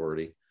 governance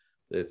authority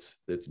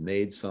that's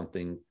made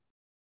something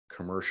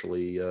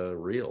commercially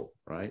real,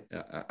 right?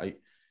 I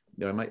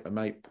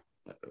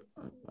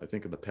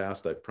think in the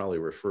past I've probably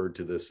referred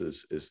to this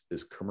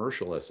as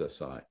commercial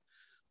SSI.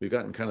 We've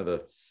gotten kind of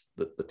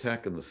the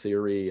tech and the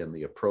theory and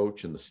the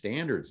approach and the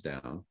standards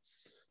down.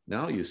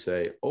 Now you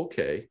say,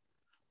 okay,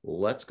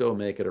 let's go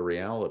make it a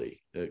reality.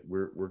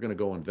 We're going to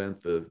go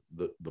invent the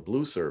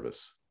blue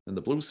service, and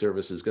the blue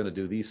service is going to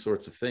do these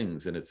sorts of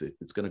things, and it's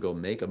going to go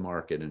make a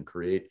market and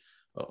create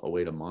a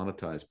way to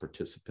monetize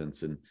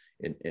participants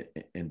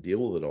and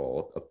deal with it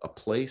all. A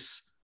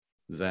place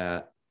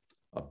that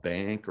a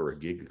bank or a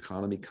gig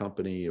economy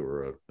company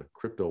or a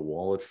crypto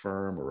wallet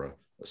firm or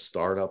a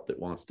startup that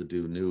wants to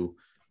do new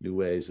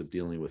ways of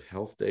dealing with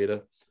health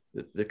data,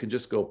 that can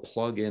just go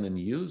plug in and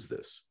use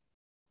this.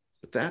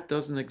 But that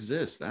doesn't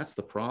exist. That's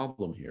the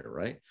problem here,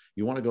 right?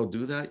 You want to go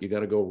do that, you got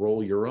to go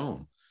roll your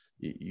own.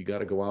 You got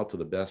to go out to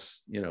the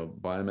best,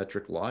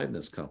 biometric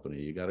liveness company.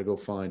 You got to go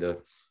find an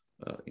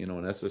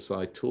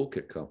SSI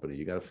toolkit company.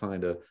 You got to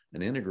find an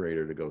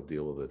integrator to go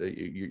deal with it.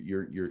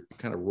 You're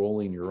kind of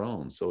rolling your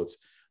own. So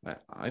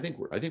I think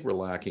we're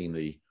lacking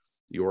the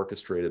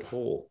orchestrated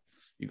whole.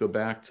 You go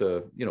back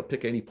to,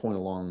 pick any point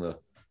along the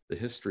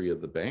history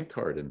of the bank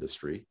card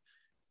industry,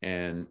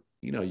 and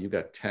you've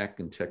got tech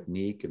and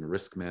technique and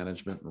risk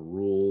management and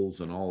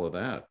rules and all of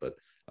that. But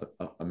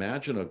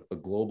imagine a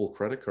global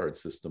credit card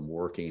system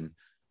working,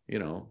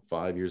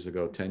 5 years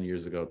ago, 10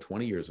 years ago,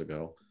 20 years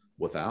ago,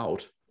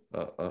 without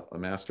a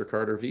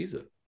MasterCard or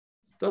Visa.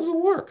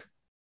 Doesn't work.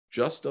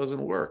 Just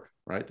doesn't work,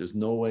 right? There's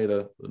no way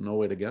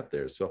to get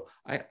there. So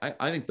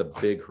I think the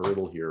big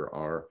hurdle here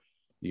are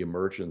the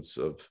emergence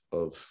of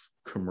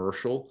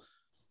commercial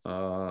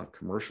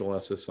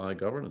SSI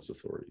governance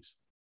authorities.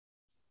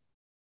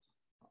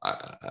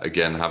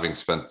 Again, having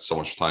spent so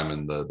much time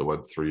in the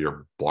Web3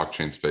 or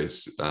blockchain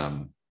space,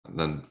 and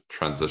then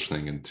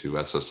transitioning into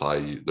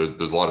SSI,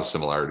 there's a lot of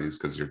similarities,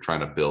 because you're trying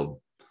to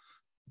build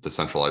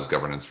decentralized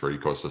governance for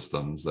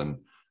ecosystems. And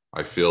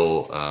I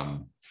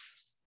feel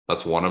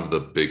that's one of the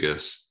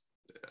biggest,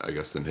 I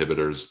guess,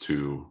 inhibitors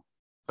to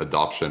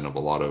adoption of a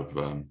lot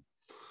of,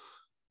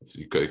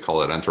 you could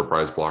call it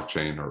enterprise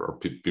blockchain, or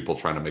people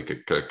trying to make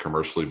it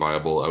commercially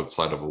viable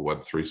outside of a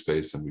Web3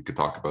 space. And we could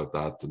talk about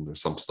that. And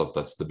there's some stuff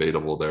that's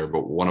debatable there.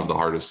 But one of the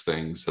hardest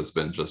things has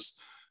been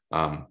just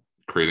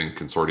creating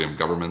consortium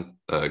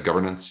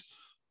governance.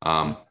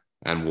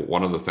 And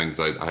one of the things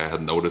I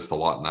had noticed a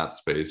lot in that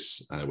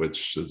space,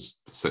 which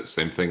is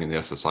same thing in the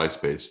SSI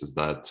space, is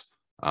that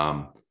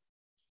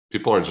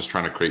people are just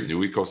trying to create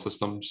new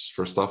ecosystems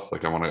for stuff.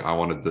 Like I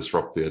want to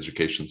disrupt the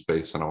education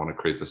space, and I want to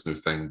create this new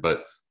thing,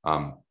 but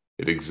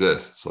it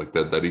exists. Like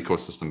that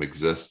ecosystem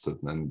exists,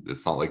 and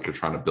it's not like you're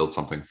trying to build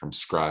something from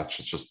scratch.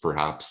 It's just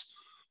perhaps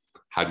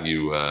how do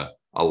you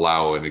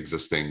allow an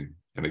existing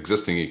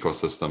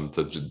ecosystem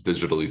to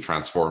digitally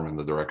transform in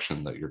the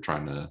direction that you're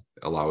trying to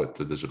allow it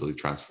to digitally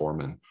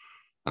transform in.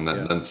 And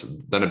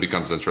then it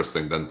becomes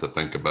interesting then to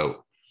think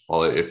about,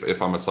 well,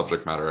 if I'm a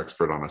subject matter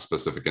expert on a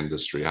specific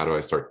industry, how do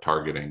I start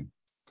targeting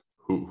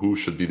who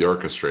should be the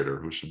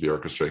orchestrator, who should be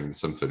orchestrating the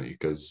symphony?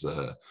 Because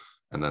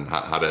and then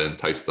how to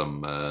entice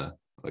them,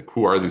 like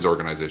who are these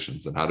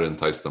organizations, and how to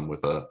entice them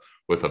with a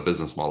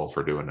business model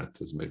for doing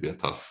it is maybe a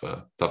tough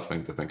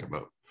thing to think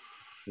about.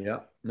 Yeah,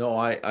 no,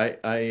 I'm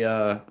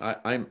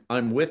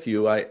with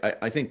you.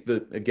 I think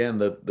that, again,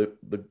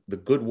 the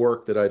good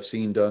work that I've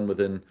seen done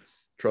within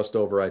Trust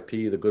Over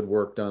IP, the good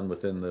work done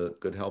within the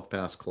Good Health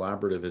Pass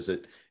Collaborative, is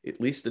at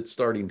least it's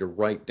starting to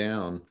write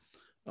down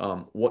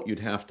what you'd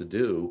have to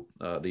do,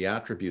 the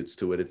attributes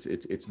to it.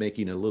 It's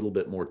making it a little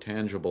bit more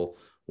tangible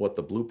what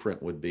the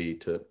blueprint would be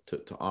to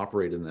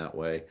operate in that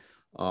way.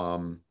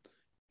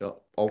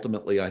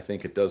 Ultimately, I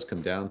think it does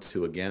come down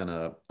to, again,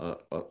 a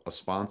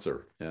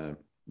sponsor.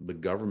 The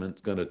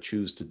government's going to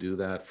choose to do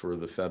that for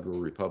the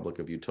Federal Republic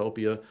of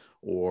Utopia,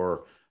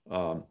 or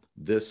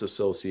this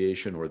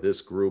association or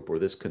this group or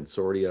this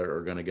consortia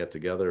are going to get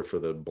together for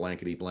the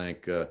blankety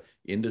blank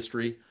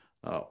industry,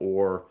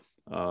 or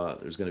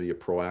there's going to be a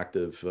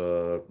proactive,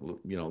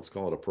 let's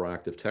call it a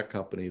proactive tech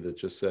company that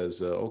just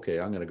says, okay,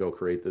 I'm going to go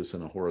create this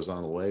in a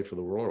horizontal way for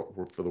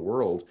the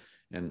world,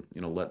 and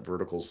let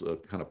verticals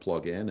kind of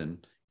plug in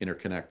and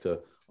interconnect to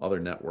other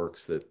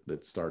networks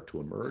that start to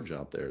emerge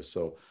out there.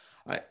 So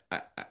I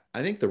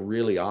think the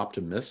really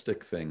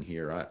optimistic thing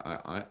here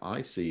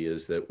I see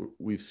is that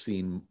we've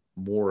seen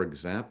more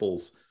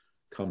examples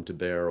come to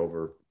bear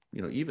over,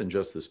 even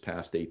just this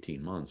past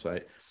 18 months.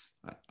 I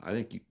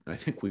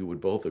think we would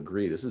both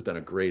agree this has been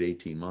a great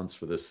 18 months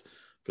for this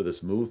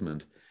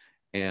movement,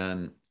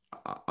 and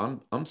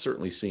I'm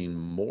certainly seeing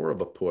more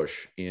of a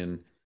push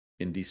in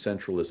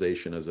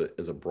decentralization as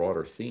a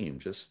broader theme,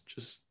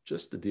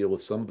 just to deal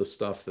with some of the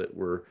stuff that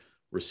we're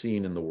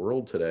seeing in the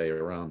world today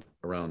around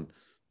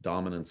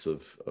dominance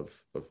of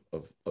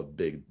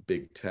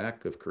big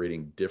tech, of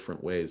creating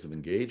different ways of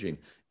engaging.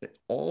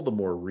 All the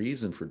more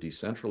reason for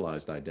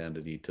decentralized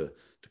identity to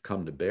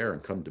come to bear,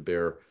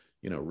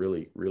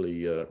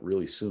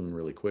 really soon,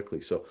 really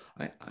quickly. So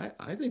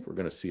I think we're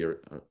going to see a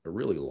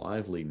really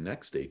lively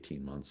next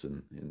 18 months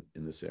in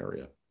this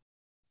area.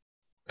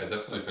 I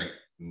definitely think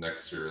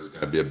next year is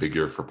going to be a big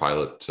year for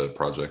pilot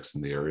projects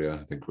in the area.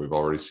 I think we've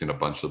already seen a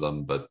bunch of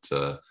them, but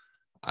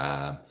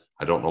I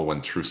don't know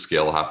when true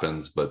scale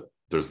happens, but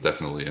there's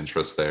definitely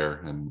interest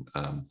there. And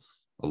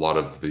a lot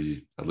of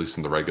at least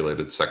in the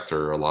regulated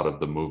sector, a lot of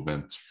the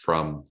movement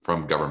from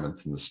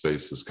governments in the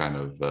space has kind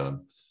of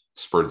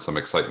spurred some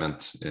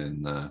excitement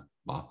in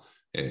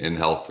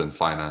health and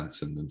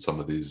finance and in some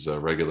of these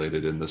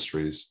regulated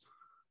industries.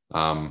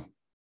 The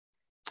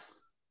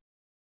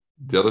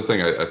other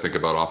thing I think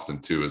about often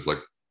too is, like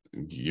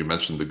you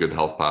mentioned, the Good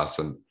Health Pass,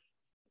 and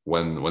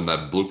when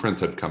that blueprint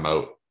had come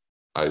out,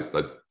 I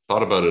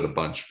thought about it a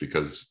bunch,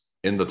 because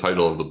in the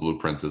title of the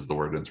blueprint is the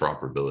word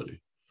interoperability.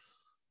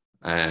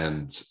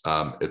 And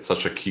it's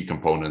such a key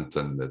component,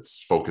 and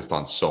it's focused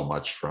on so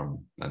much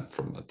from a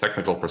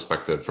technical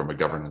perspective, from a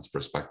governance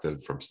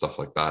perspective, from stuff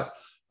like that.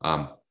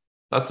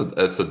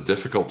 It's a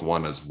difficult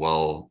one as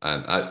well.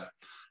 And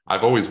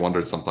I've always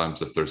wondered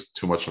sometimes if there's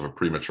too much of a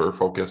premature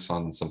focus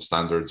on some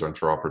standards or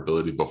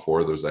interoperability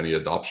before there's any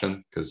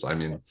adoption. Because I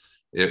mean,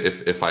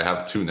 if I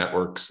have two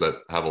networks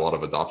that have a lot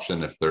of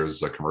adoption, if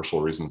there's a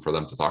commercial reason for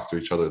them to talk to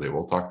each other, they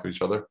will talk to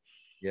each other.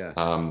 Yeah.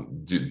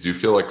 Do you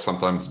feel like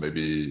sometimes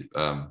maybe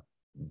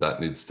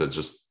that needs to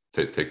just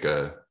take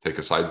a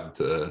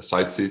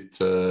side seat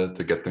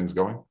to get things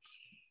going?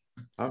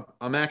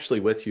 I'm actually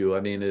with you.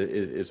 I mean,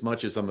 as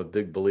much as I'm a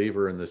big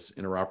believer in this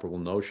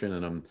interoperable notion,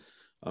 and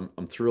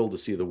I'm thrilled to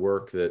see the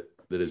work that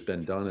has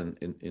been done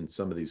in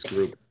some of these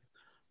groups.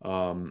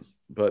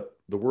 But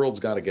the world's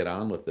got to get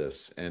on with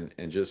this and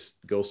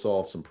just go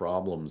solve some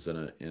problems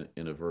in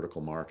a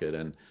vertical market.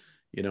 And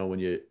when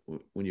you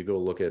go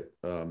look at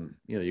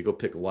you go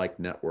pick like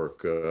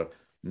network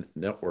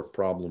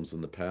problems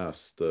in the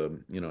past.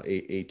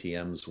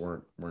 ATMs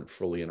weren't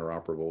fully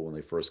interoperable when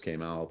they first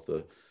came out.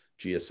 The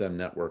GSM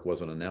network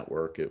wasn't a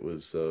network. It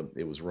was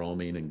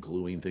roaming and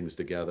gluing things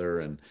together.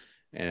 And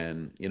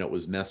and it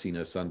was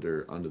messiness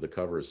under the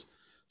covers.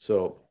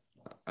 So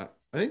I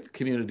think the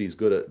community's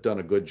done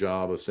a good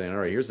job of saying, all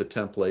right, here's a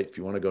template. If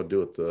you want to go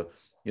do it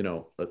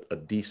a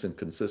decent,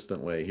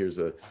 consistent way, here's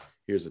a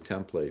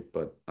template.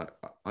 But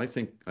I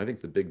think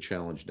the big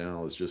challenge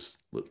now is just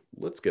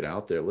let's get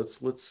out there.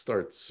 Let's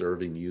start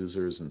serving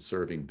users and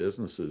serving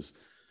businesses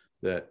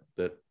that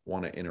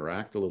want to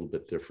interact a little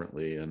bit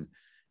differently. And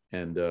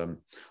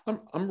I'm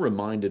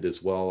reminded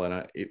as well,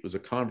 and it was a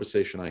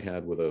conversation I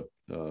had with it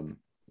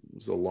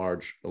was a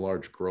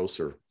large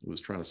grocer who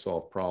was trying to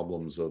solve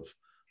problems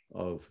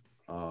of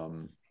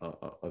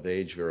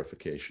age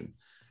verification.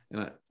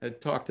 And I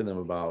talked to them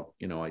about,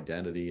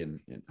 identity and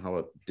how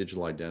a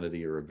digital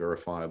identity or a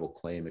verifiable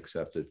claim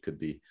accepted could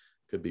be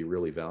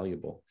really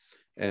valuable.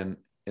 And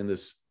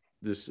this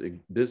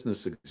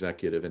business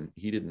executive, and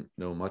he didn't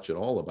know much at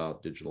all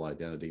about digital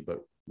identity, but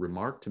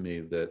remarked to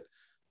me that,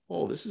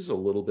 oh, this is a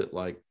little bit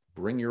like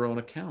bring your own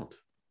account.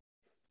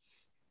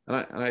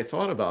 And I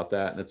thought about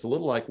that, and it's a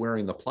little like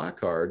wearing the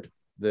placard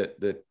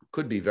that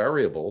could be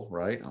variable,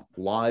 right?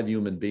 Live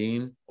human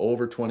being,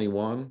 over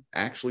 21,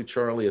 actually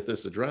Charlie at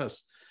this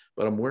address,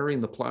 but I'm wearing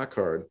the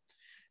placard.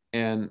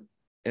 And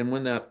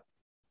when that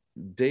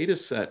data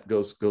set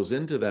goes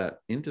into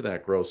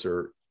that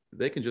grocer,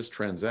 they can just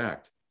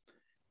transact.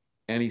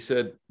 And he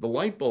said the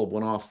light bulb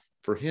went off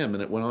for him,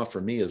 and it went off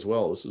for me as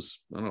well. This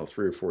was, I don't know,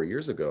 3 or 4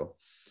 years ago.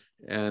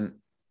 And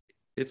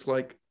it's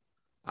like,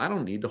 I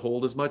don't need to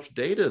hold as much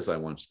data as I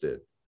once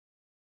did.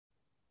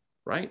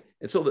 Right.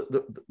 And so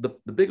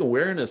the big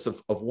awareness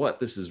of what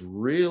this is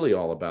really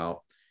all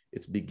about,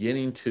 it's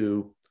beginning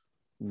to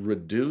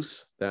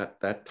reduce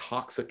that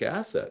toxic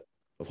asset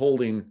of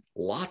holding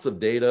lots of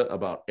data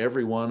about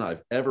everyone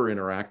I've ever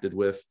interacted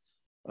with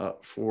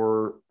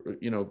for,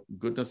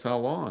 goodness how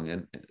long.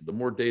 And the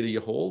more data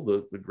you hold,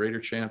 the greater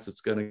chance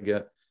it's going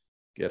to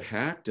get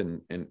hacked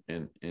and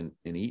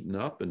eaten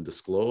up and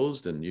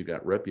disclosed, and you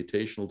got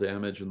reputational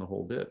damage and the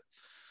whole bit.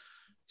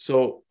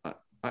 So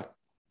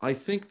I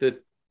think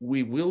that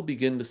we will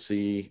begin to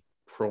see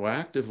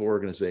proactive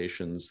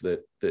organizations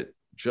that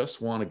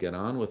just want to get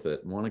on with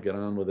it,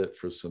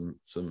 for some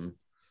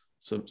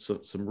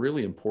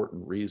really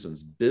important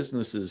reasons.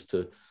 Businesses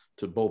to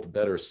both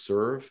better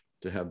serve,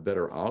 to have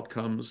better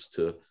outcomes,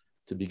 to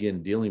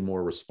begin dealing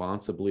more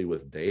responsibly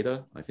with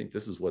data. I think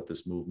this is what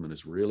this movement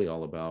is really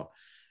all about.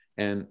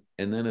 And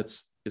then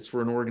it's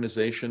for an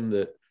organization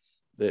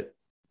that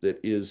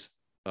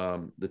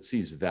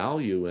sees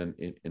value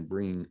in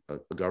bringing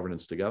a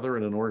governance together,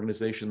 and an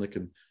organization that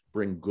can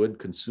bring good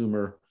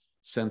consumer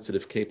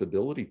sensitive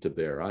capability to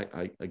bear.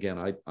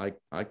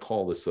 I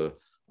call this a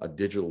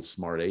digital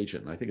smart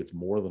agent, and I think it's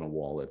more than a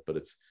wallet, but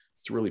it's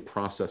really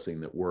processing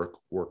that work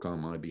on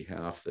my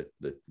behalf,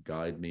 that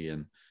guide me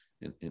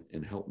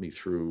and help me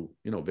through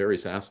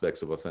various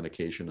aspects of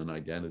authentication and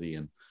identity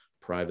and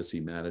privacy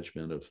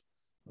management, of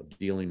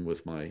dealing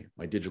with my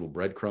digital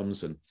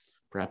breadcrumbs, and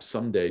perhaps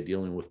someday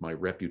dealing with my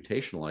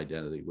reputational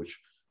identity, which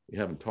we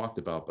haven't talked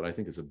about, but I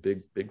think is a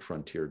big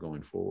frontier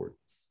going forward.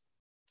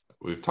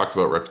 We've talked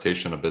about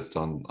reputation a bit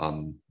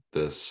on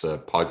this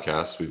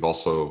podcast. We've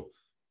also,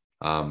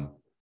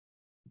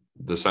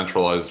 the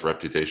centralized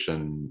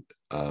reputation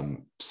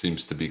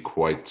seems to be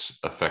quite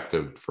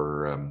effective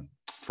for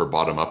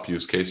bottom-up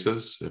use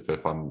cases.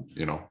 If I'm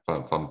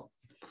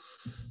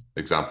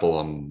example,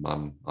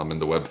 I'm in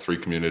the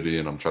Web3 community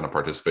and I'm trying to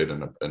participate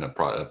in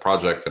a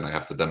project, and I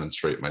have to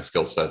demonstrate my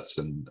skill sets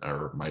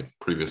or my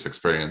previous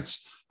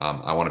experience.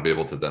 I want to be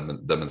able to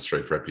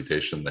demonstrate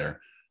reputation there.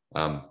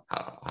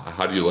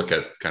 How do you look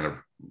at kind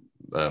of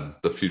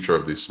the future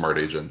of these smart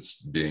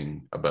agents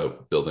being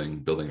about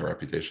building a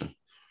reputation?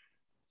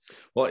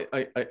 Well,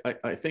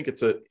 I think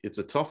it's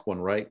a tough one,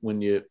 right?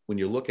 When you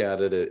look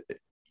at it,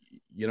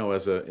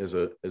 as a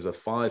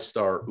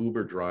 5-star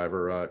Uber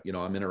driver,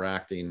 I'm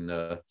interacting,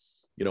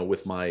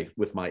 with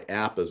my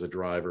app as a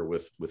driver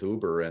with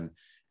Uber, and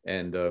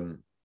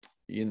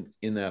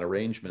in that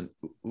arrangement,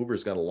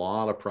 Uber's got a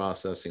lot of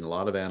processing, a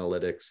lot of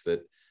analytics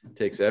that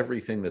takes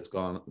everything that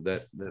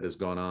has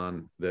gone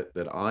on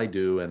that I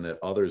do and that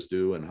others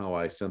do, and how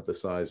I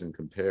synthesize and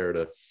compare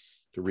to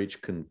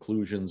reach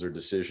conclusions or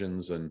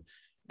decisions and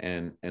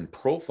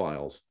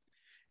profiles.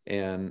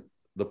 And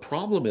the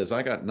problem is,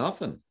 I got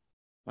nothing.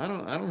 I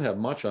don't have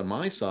much on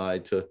my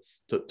side to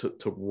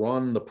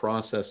run the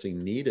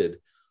processing needed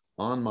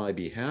on my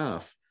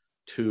behalf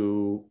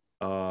to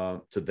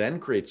then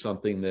create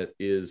something that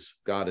is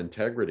got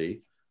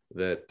integrity,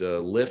 that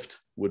Lyft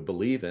would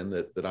believe in,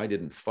 that I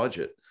didn't fudge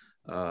it,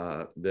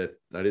 that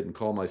I didn't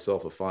call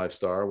myself a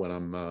 5-star when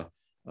I'm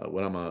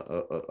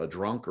a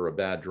drunk or a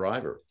bad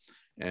driver.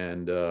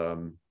 And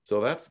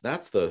so I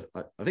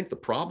think the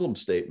problem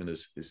statement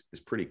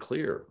is pretty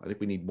clear. I think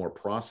we need more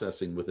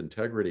processing with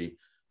integrity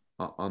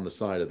on the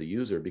side of the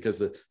user, because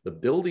the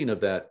building of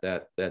that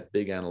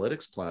big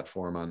analytics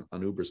platform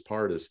on Uber's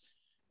part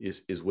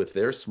is with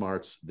their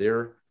smarts,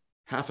 their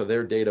half of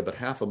their data, but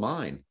half of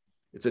mine.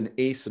 It's an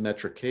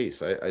asymmetric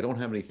case. I don't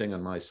have anything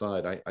on my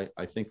side.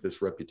 I think this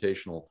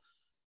reputational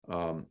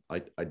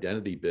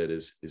identity bit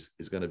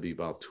is going to be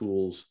about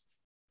tools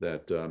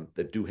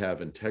that do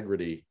have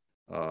integrity,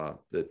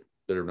 that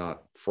are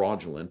not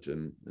fraudulent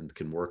and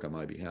can work on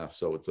my behalf.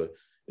 So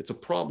it's a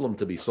problem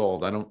to be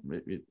solved.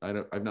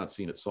 I've not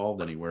seen it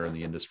solved anywhere in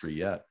the industry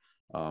yet.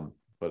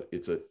 But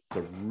it's a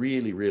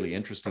really, really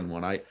interesting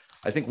one. I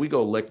think we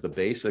go lick the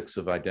basics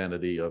of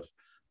identity, of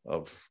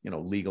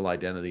legal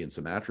identity and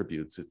some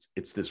attributes.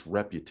 It's this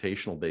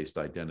reputational based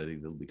identity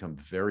that will become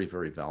very,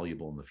 very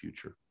valuable in the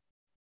future.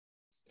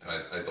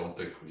 And I don't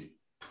think we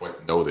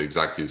quite know the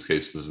exact use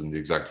cases and the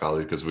exact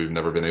value, because we've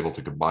never been able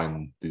to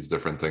combine these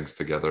different things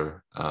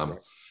together.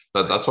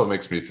 That's what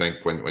makes me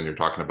think when you're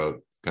talking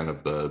about kind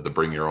of the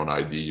bring your own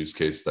ID use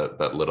case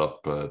that lit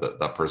up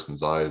that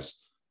person's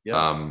eyes.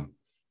 Yeah.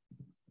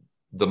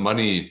 The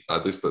money,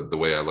 at least the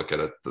way I look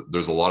at it,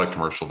 there's a lot of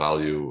commercial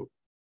value.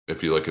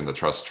 If you look in the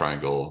trust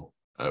triangle,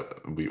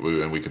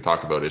 we could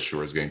talk about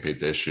issuers getting paid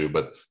to issue,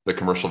 but the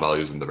commercial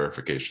value is in the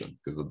verification,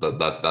 because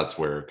that's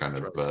where kind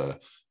of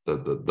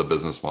the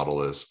business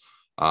model is,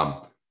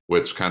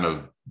 which kind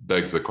of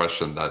begs the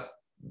question that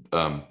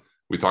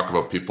we talk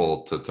about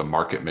people to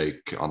market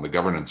make on the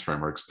governance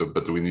frameworks,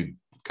 but do we need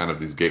kind of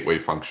these gateway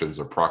functions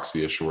or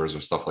proxy issuers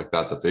or stuff like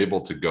that that's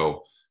able to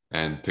go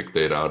and pick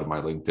data out of my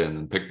LinkedIn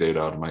and pick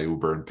data out of my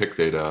Uber and pick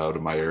data out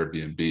of my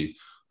Airbnb?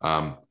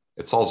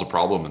 It solves a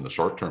problem in the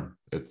short term.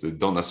 It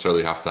don't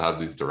necessarily have to have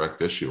these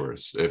direct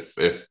issuers.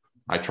 If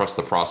I trust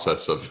the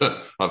process of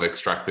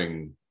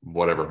extracting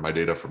whatever my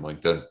data from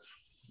LinkedIn.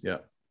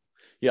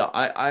 Yeah,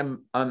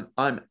 I'm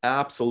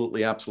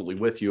absolutely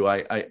with you.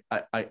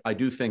 I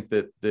do think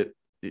that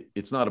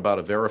it's not about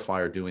a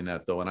verifier doing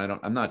that though, and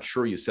I'm not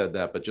sure you said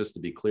that, but just to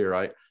be clear,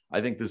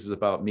 I think this is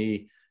about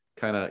me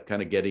kind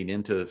of getting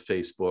into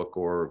Facebook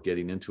or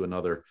getting into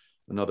another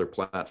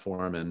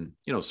platform, and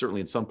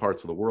certainly in some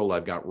parts of the world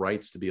I've got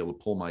rights to be able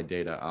to pull my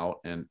data out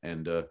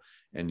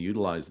and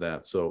utilize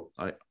that. So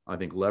I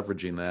think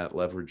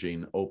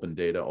leveraging open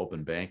data,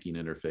 open banking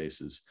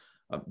interfaces,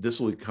 this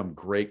will become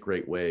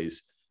great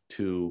ways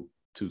to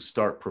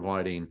start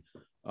providing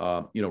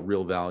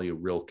real value,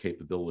 real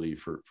capability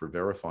for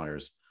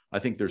verifiers. I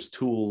think there's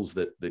tools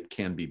that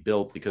can be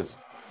built, because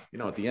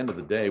at the end of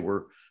the day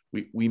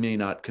we may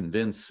not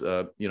convince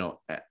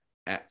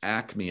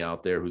Acme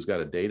out there, who's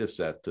got a data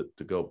set,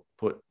 to go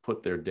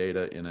put their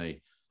data in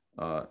a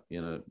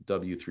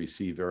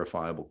W3C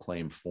verifiable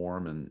claim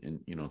form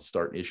and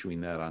start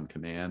issuing that on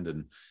command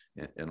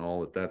and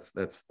all that.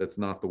 That's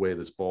not the way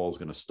this ball is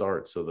going to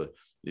start. So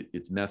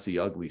it's messy,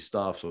 ugly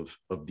stuff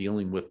of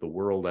dealing with the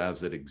world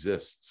as it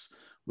exists,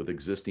 with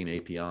existing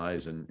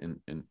APIs and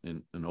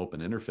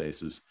open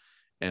interfaces,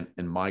 and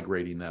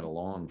migrating that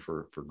along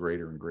for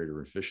greater and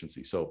greater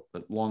efficiency. So,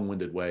 a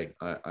long-winded way,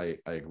 I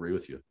agree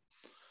with you.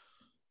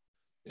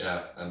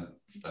 Yeah, and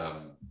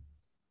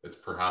it's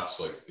perhaps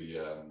like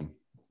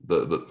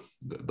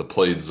the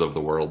Plaids of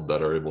the world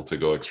that are able to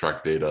go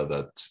extract data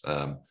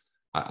that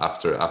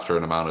after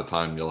an amount of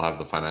time, you'll have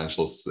the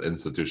financial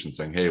institution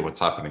saying, "Hey, what's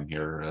happening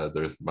here?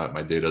 There's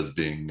my data is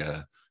being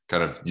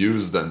kind of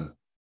used and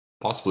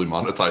possibly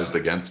monetized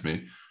against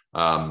me."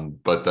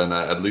 But then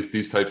at least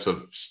these types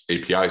of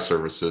API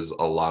services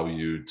allow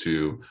you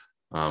to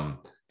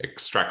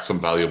extract some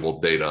valuable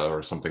data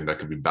or something that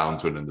could be bound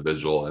to an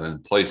individual and then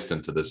placed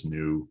into this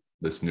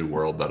new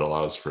world that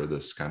allows for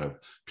this kind of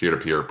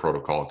peer-to-peer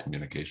protocol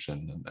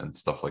communication and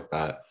stuff like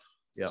that.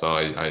 Yep. So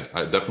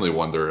I definitely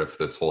wonder if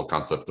this whole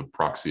concept of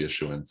proxy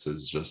issuance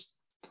is just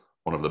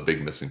one of the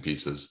big missing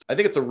pieces. I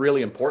think it's a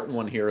really important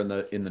one here in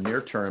the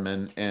near term,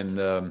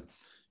 and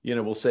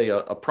we'll say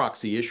a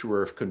proxy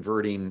issuer of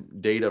converting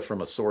data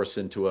from a source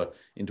into a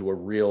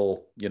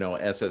real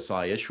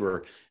SSI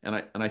issuer.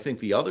 And I think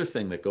the other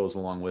thing that goes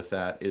along with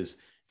that is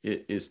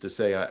to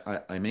say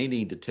I may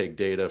need to take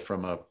data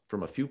from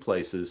a few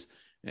places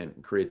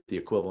and create the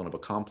equivalent of a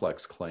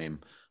complex claim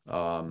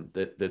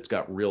that's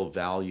got real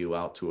value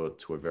out to a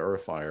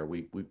verifier.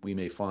 We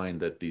may find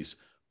that these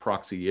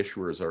proxy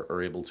issuers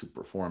are able to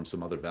perform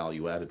some other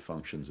value added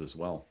functions as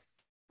well.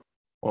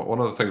 Well, one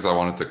of the things I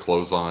wanted to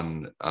close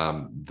on,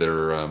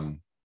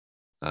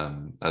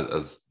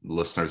 as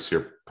listeners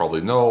here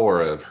probably know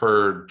or have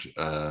heard,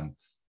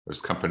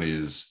 there's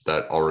companies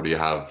that already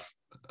have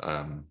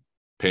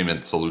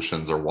payment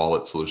solutions or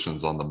wallet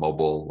solutions on the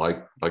mobile,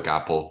 like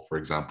Apple, for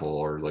example,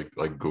 or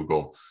like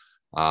Google.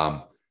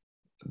 And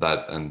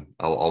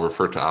I'll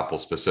refer to Apple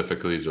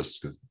specifically just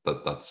because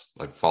that's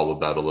I've followed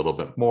that a little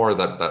bit more,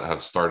 that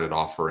have started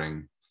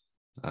offering.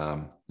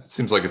 It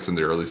seems like it's in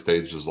the early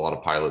stage. There's a lot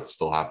of pilots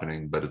still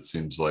happening, but it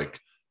seems like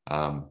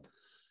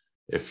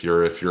if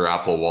you're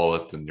Apple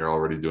Wallet and you're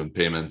already doing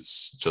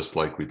payments, just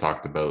like we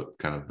talked about,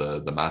 kind of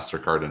the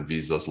MasterCard and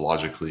Visa's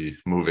logically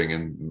moving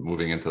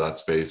into that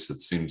space,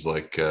 it seems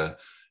like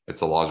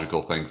it's a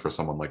logical thing for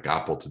someone like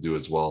Apple to do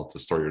as well, to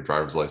store your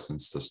driver's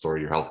license, to store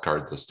your health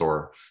card, to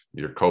store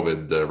your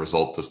COVID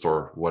result, to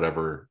store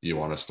whatever you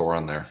want to store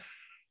on there.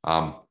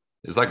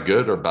 Is that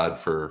good or bad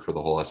for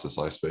the whole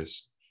SSI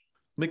space?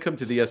 Let me come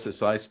to the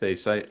SSI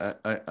space.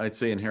 I'd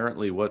say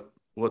inherently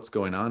what's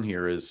going on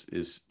here is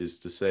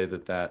to say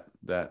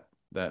that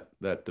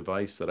that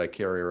device that I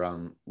carry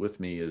around with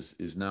me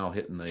is now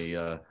hitting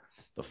the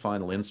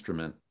final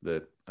instrument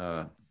that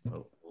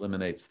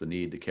eliminates the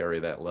need to carry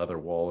that leather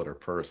wallet or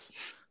purse.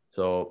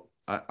 So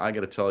I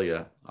got to tell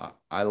you,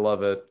 I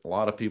love it. A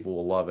lot of people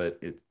will love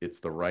it. It's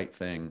the right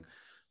thing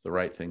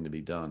to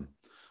be done.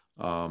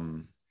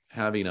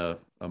 Having a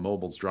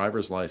mobile's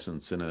driver's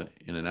license in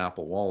an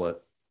Apple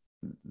Wallet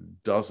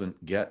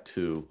doesn't get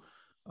to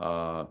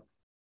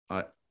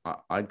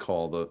I'd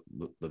call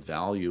the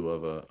value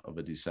of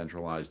a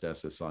decentralized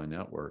SSI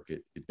network.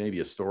 It may be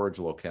a storage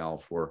locale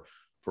for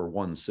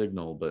one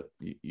signal, but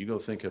you go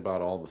think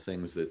about all the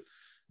things that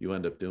you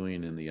end up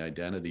doing in the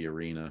identity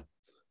arena,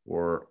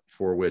 or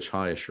for which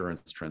high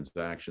assurance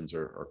transactions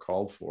are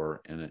called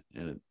for, and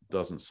it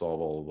doesn't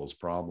solve all of those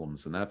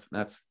problems. And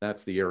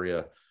that's the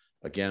area,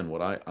 again,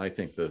 what I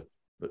think the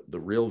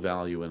real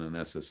value in an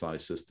SSI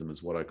system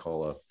is what I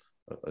call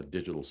a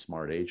digital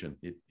smart agent.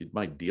 It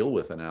might deal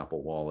with an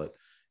Apple Wallet.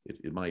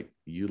 It might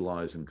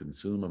utilize and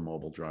consume a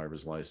mobile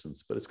driver's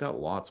license, but it's got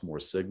lots more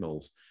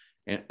signals,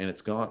 and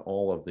it's got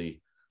all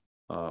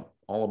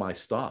of my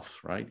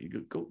stuff, right?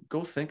 You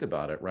go think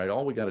about it, right?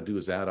 All we got to do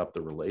is add up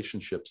the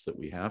relationships that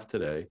we have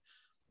today.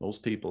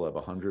 Most people have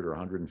 100 or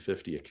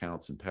 150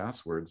 accounts and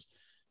passwords,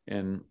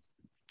 and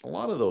a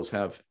lot of those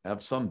have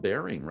some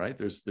bearing, right?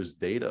 There's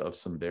data of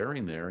some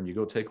bearing there, and you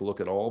go take a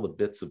look at all the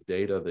bits of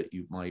data that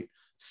you might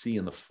see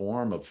in the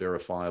form of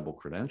verifiable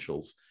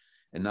credentials.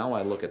 And now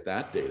I look at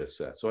that data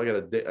set. So I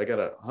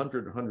got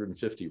 100,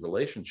 150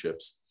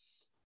 relationships.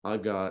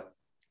 I've got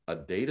a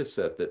data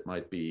set that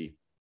might be,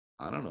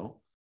 I don't know,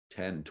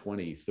 10,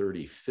 20,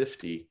 30,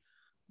 50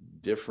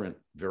 different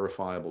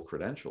verifiable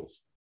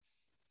credentials.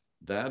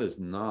 That is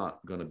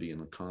not going to be in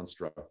the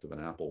construct of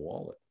an Apple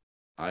Wallet,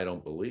 I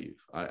don't believe.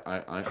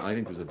 I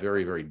think there's a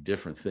very, very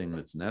different thing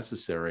that's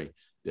necessary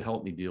to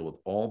help me deal with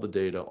all the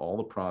data, all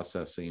the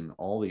processing,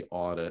 all the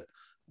audit,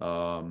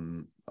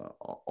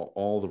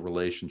 all the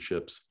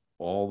relationships,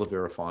 all the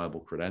verifiable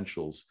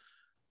credentials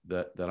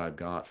that I've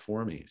got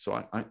for me. So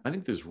I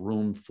think there's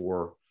room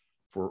for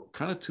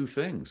kind of two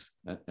things: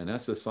 an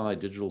SSI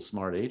digital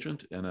smart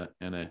agent and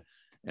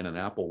an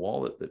Apple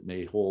Wallet that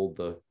may hold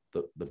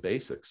the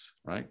basics,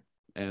 right?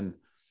 And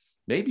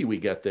maybe we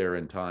get there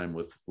in time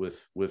with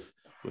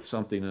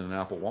something in an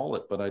Apple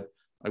Wallet, but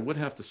I would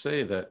have to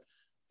say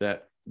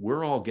that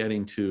we're all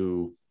getting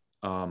to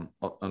an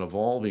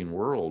evolving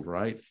world,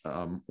 right?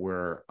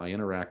 Where I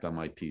interact on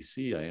my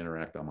PC, I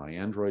interact on my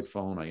Android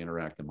phone, I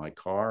interact in my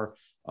car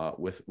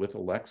with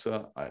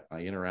Alexa,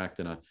 I interact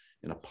in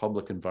a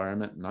public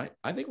environment, and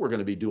I think we're going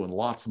to be doing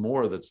lots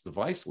more that's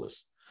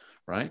deviceless,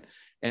 right?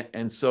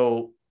 And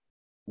so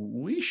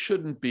we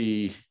shouldn't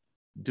be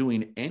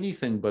doing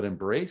anything but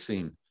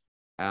embracing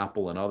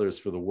Apple and others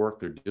for the work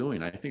they're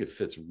doing. I think it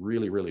fits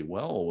really, really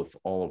well with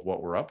all of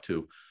what we're up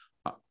to.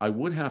 I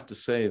would have to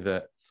say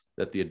that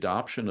the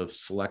adoption of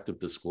selective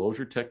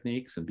disclosure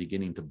techniques and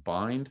beginning to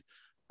bind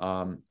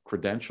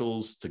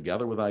credentials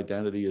together with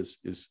identity is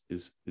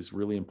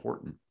really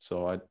important.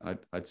 So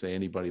I'd say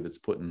anybody that's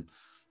putting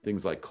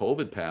things like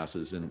COVID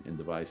passes in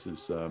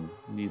devices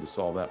need to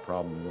solve that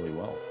problem really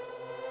well.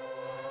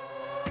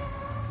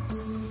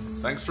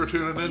 Thanks for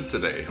tuning in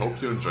today.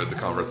 Hope you enjoyed the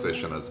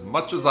conversation as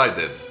much as I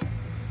did.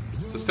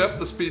 To stay up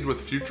to speed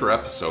with future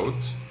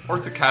episodes, or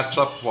to catch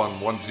up on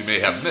ones you may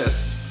have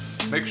missed,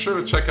 make sure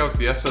to check out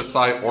the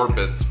SSI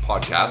Orbit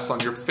podcast on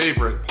your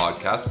favorite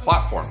podcast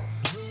platform,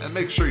 and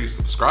make sure you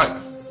subscribe.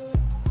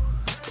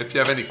 If you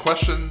have any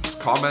questions,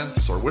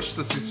 comments, or wish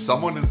to see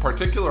someone in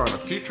particular on a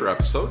future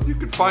episode, you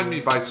can find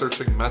me by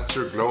searching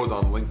Metzer Glode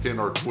on LinkedIn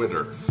or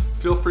Twitter.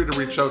 Feel free to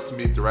reach out to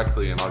me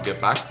directly and I'll get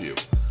back to you.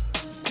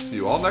 See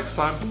you all next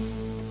time.